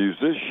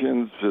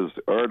Musicians as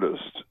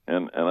Artists.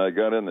 And I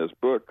got in this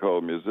book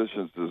called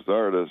Musicians as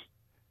Artists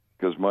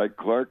because Mike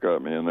Clark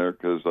got me in there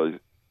because I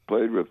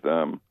played with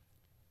them.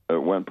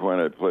 At one point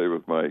I played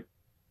with Mike,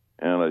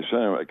 and I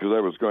sang because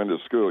I was going to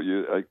school.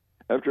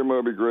 After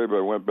Moby Grape,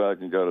 I went back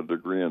and got a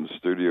degree in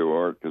studio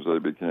art because I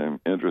became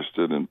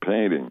interested in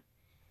painting,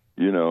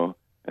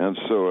 And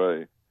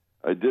so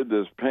I did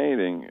this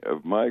painting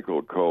of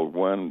Michael called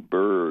One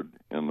Bird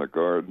in the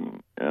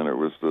Garden, and it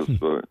was this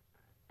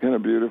kind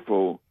of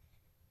beautiful,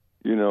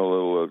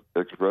 little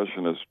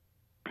expressionist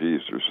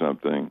piece or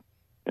something,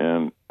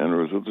 and it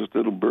was this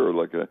little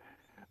bird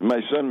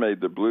my son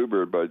made the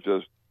bluebird by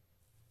just,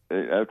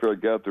 after I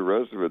got the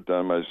rest of it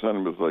done, my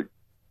son was like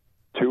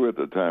 2 at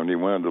the time, and he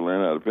wanted to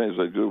learn how to paint.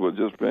 So I said, well,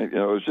 just paint.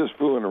 I was just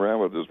fooling around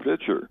with his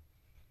picture,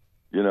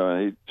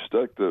 and he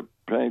stuck the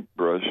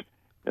paintbrush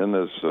in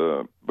this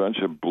bunch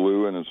of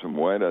blue and some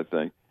white, I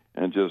think,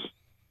 and just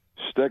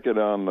stuck it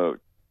on the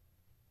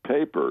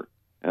paper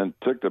and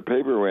took the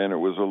paper away, and it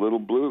was a little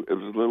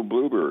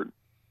bluebird,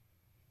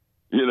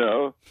 and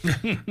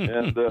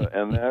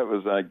that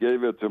was, I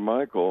gave it to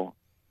Michael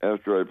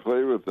after I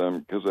played with them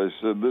because I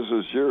said, this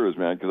is yours,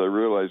 man, because I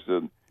realized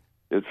that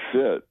it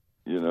fit,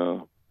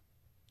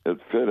 it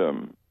fit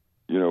him,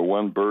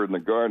 One Bird in the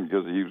Garden,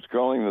 because he was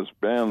calling this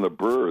band the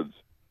Birds,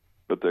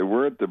 but they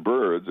weren't the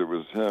Birds. It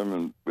was him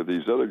and with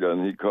these other guys,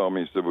 and he called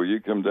me and said, will you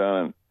come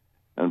down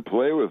and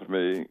play with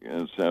me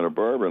in Santa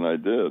Barbara? And I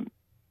did.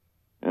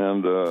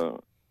 And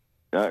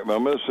I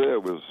must say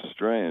it was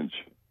strange.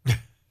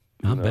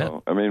 I bet.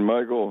 I mean,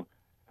 Michael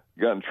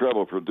got in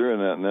trouble for doing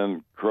that, and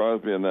then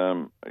Crosby and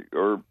them,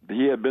 or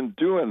he had been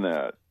doing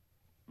that,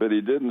 but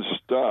he didn't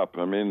stop.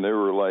 I mean, they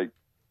were like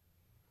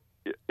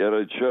at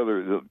each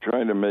other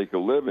trying to make a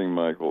living,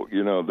 Michael.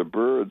 The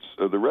Birds,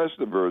 the rest of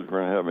the Birds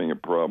weren't having a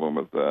problem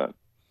with that.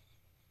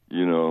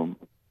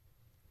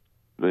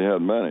 They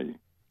had money.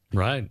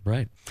 Right.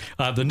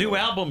 The new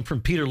album from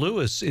Peter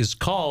Lewis is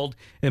called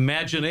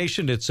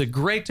Imagination. It's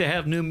great to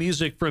have new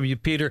music from you,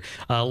 Peter.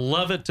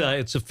 Love it.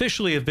 It's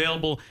officially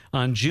available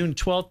on June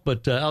 12th,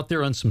 but out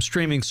there on some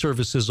streaming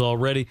services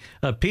already.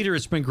 Peter,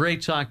 it's been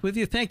great talking with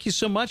you. Thank you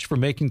so much for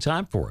making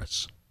time for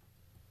us.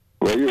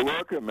 Well, you're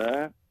welcome,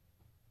 man.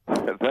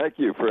 Thank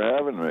you for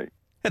having me.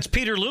 That's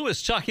Peter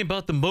Lewis talking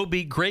about the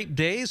Moby Grape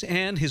days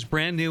and his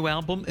brand new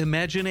album,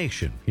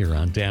 Imagination, here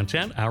on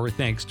Downtown. Our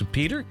thanks to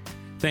Peter.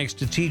 Thanks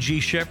to T.G.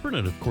 Shepard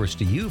and, of course,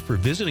 to you for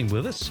visiting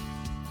with us.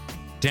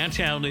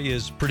 Downtown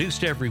is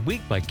produced every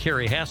week by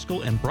Carrie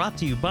Haskell and brought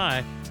to you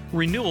by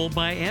Renewal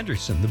by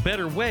Andersen, the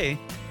better way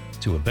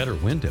to a better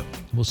window.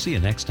 We'll see you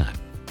next time,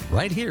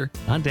 right here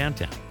on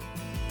Downtown.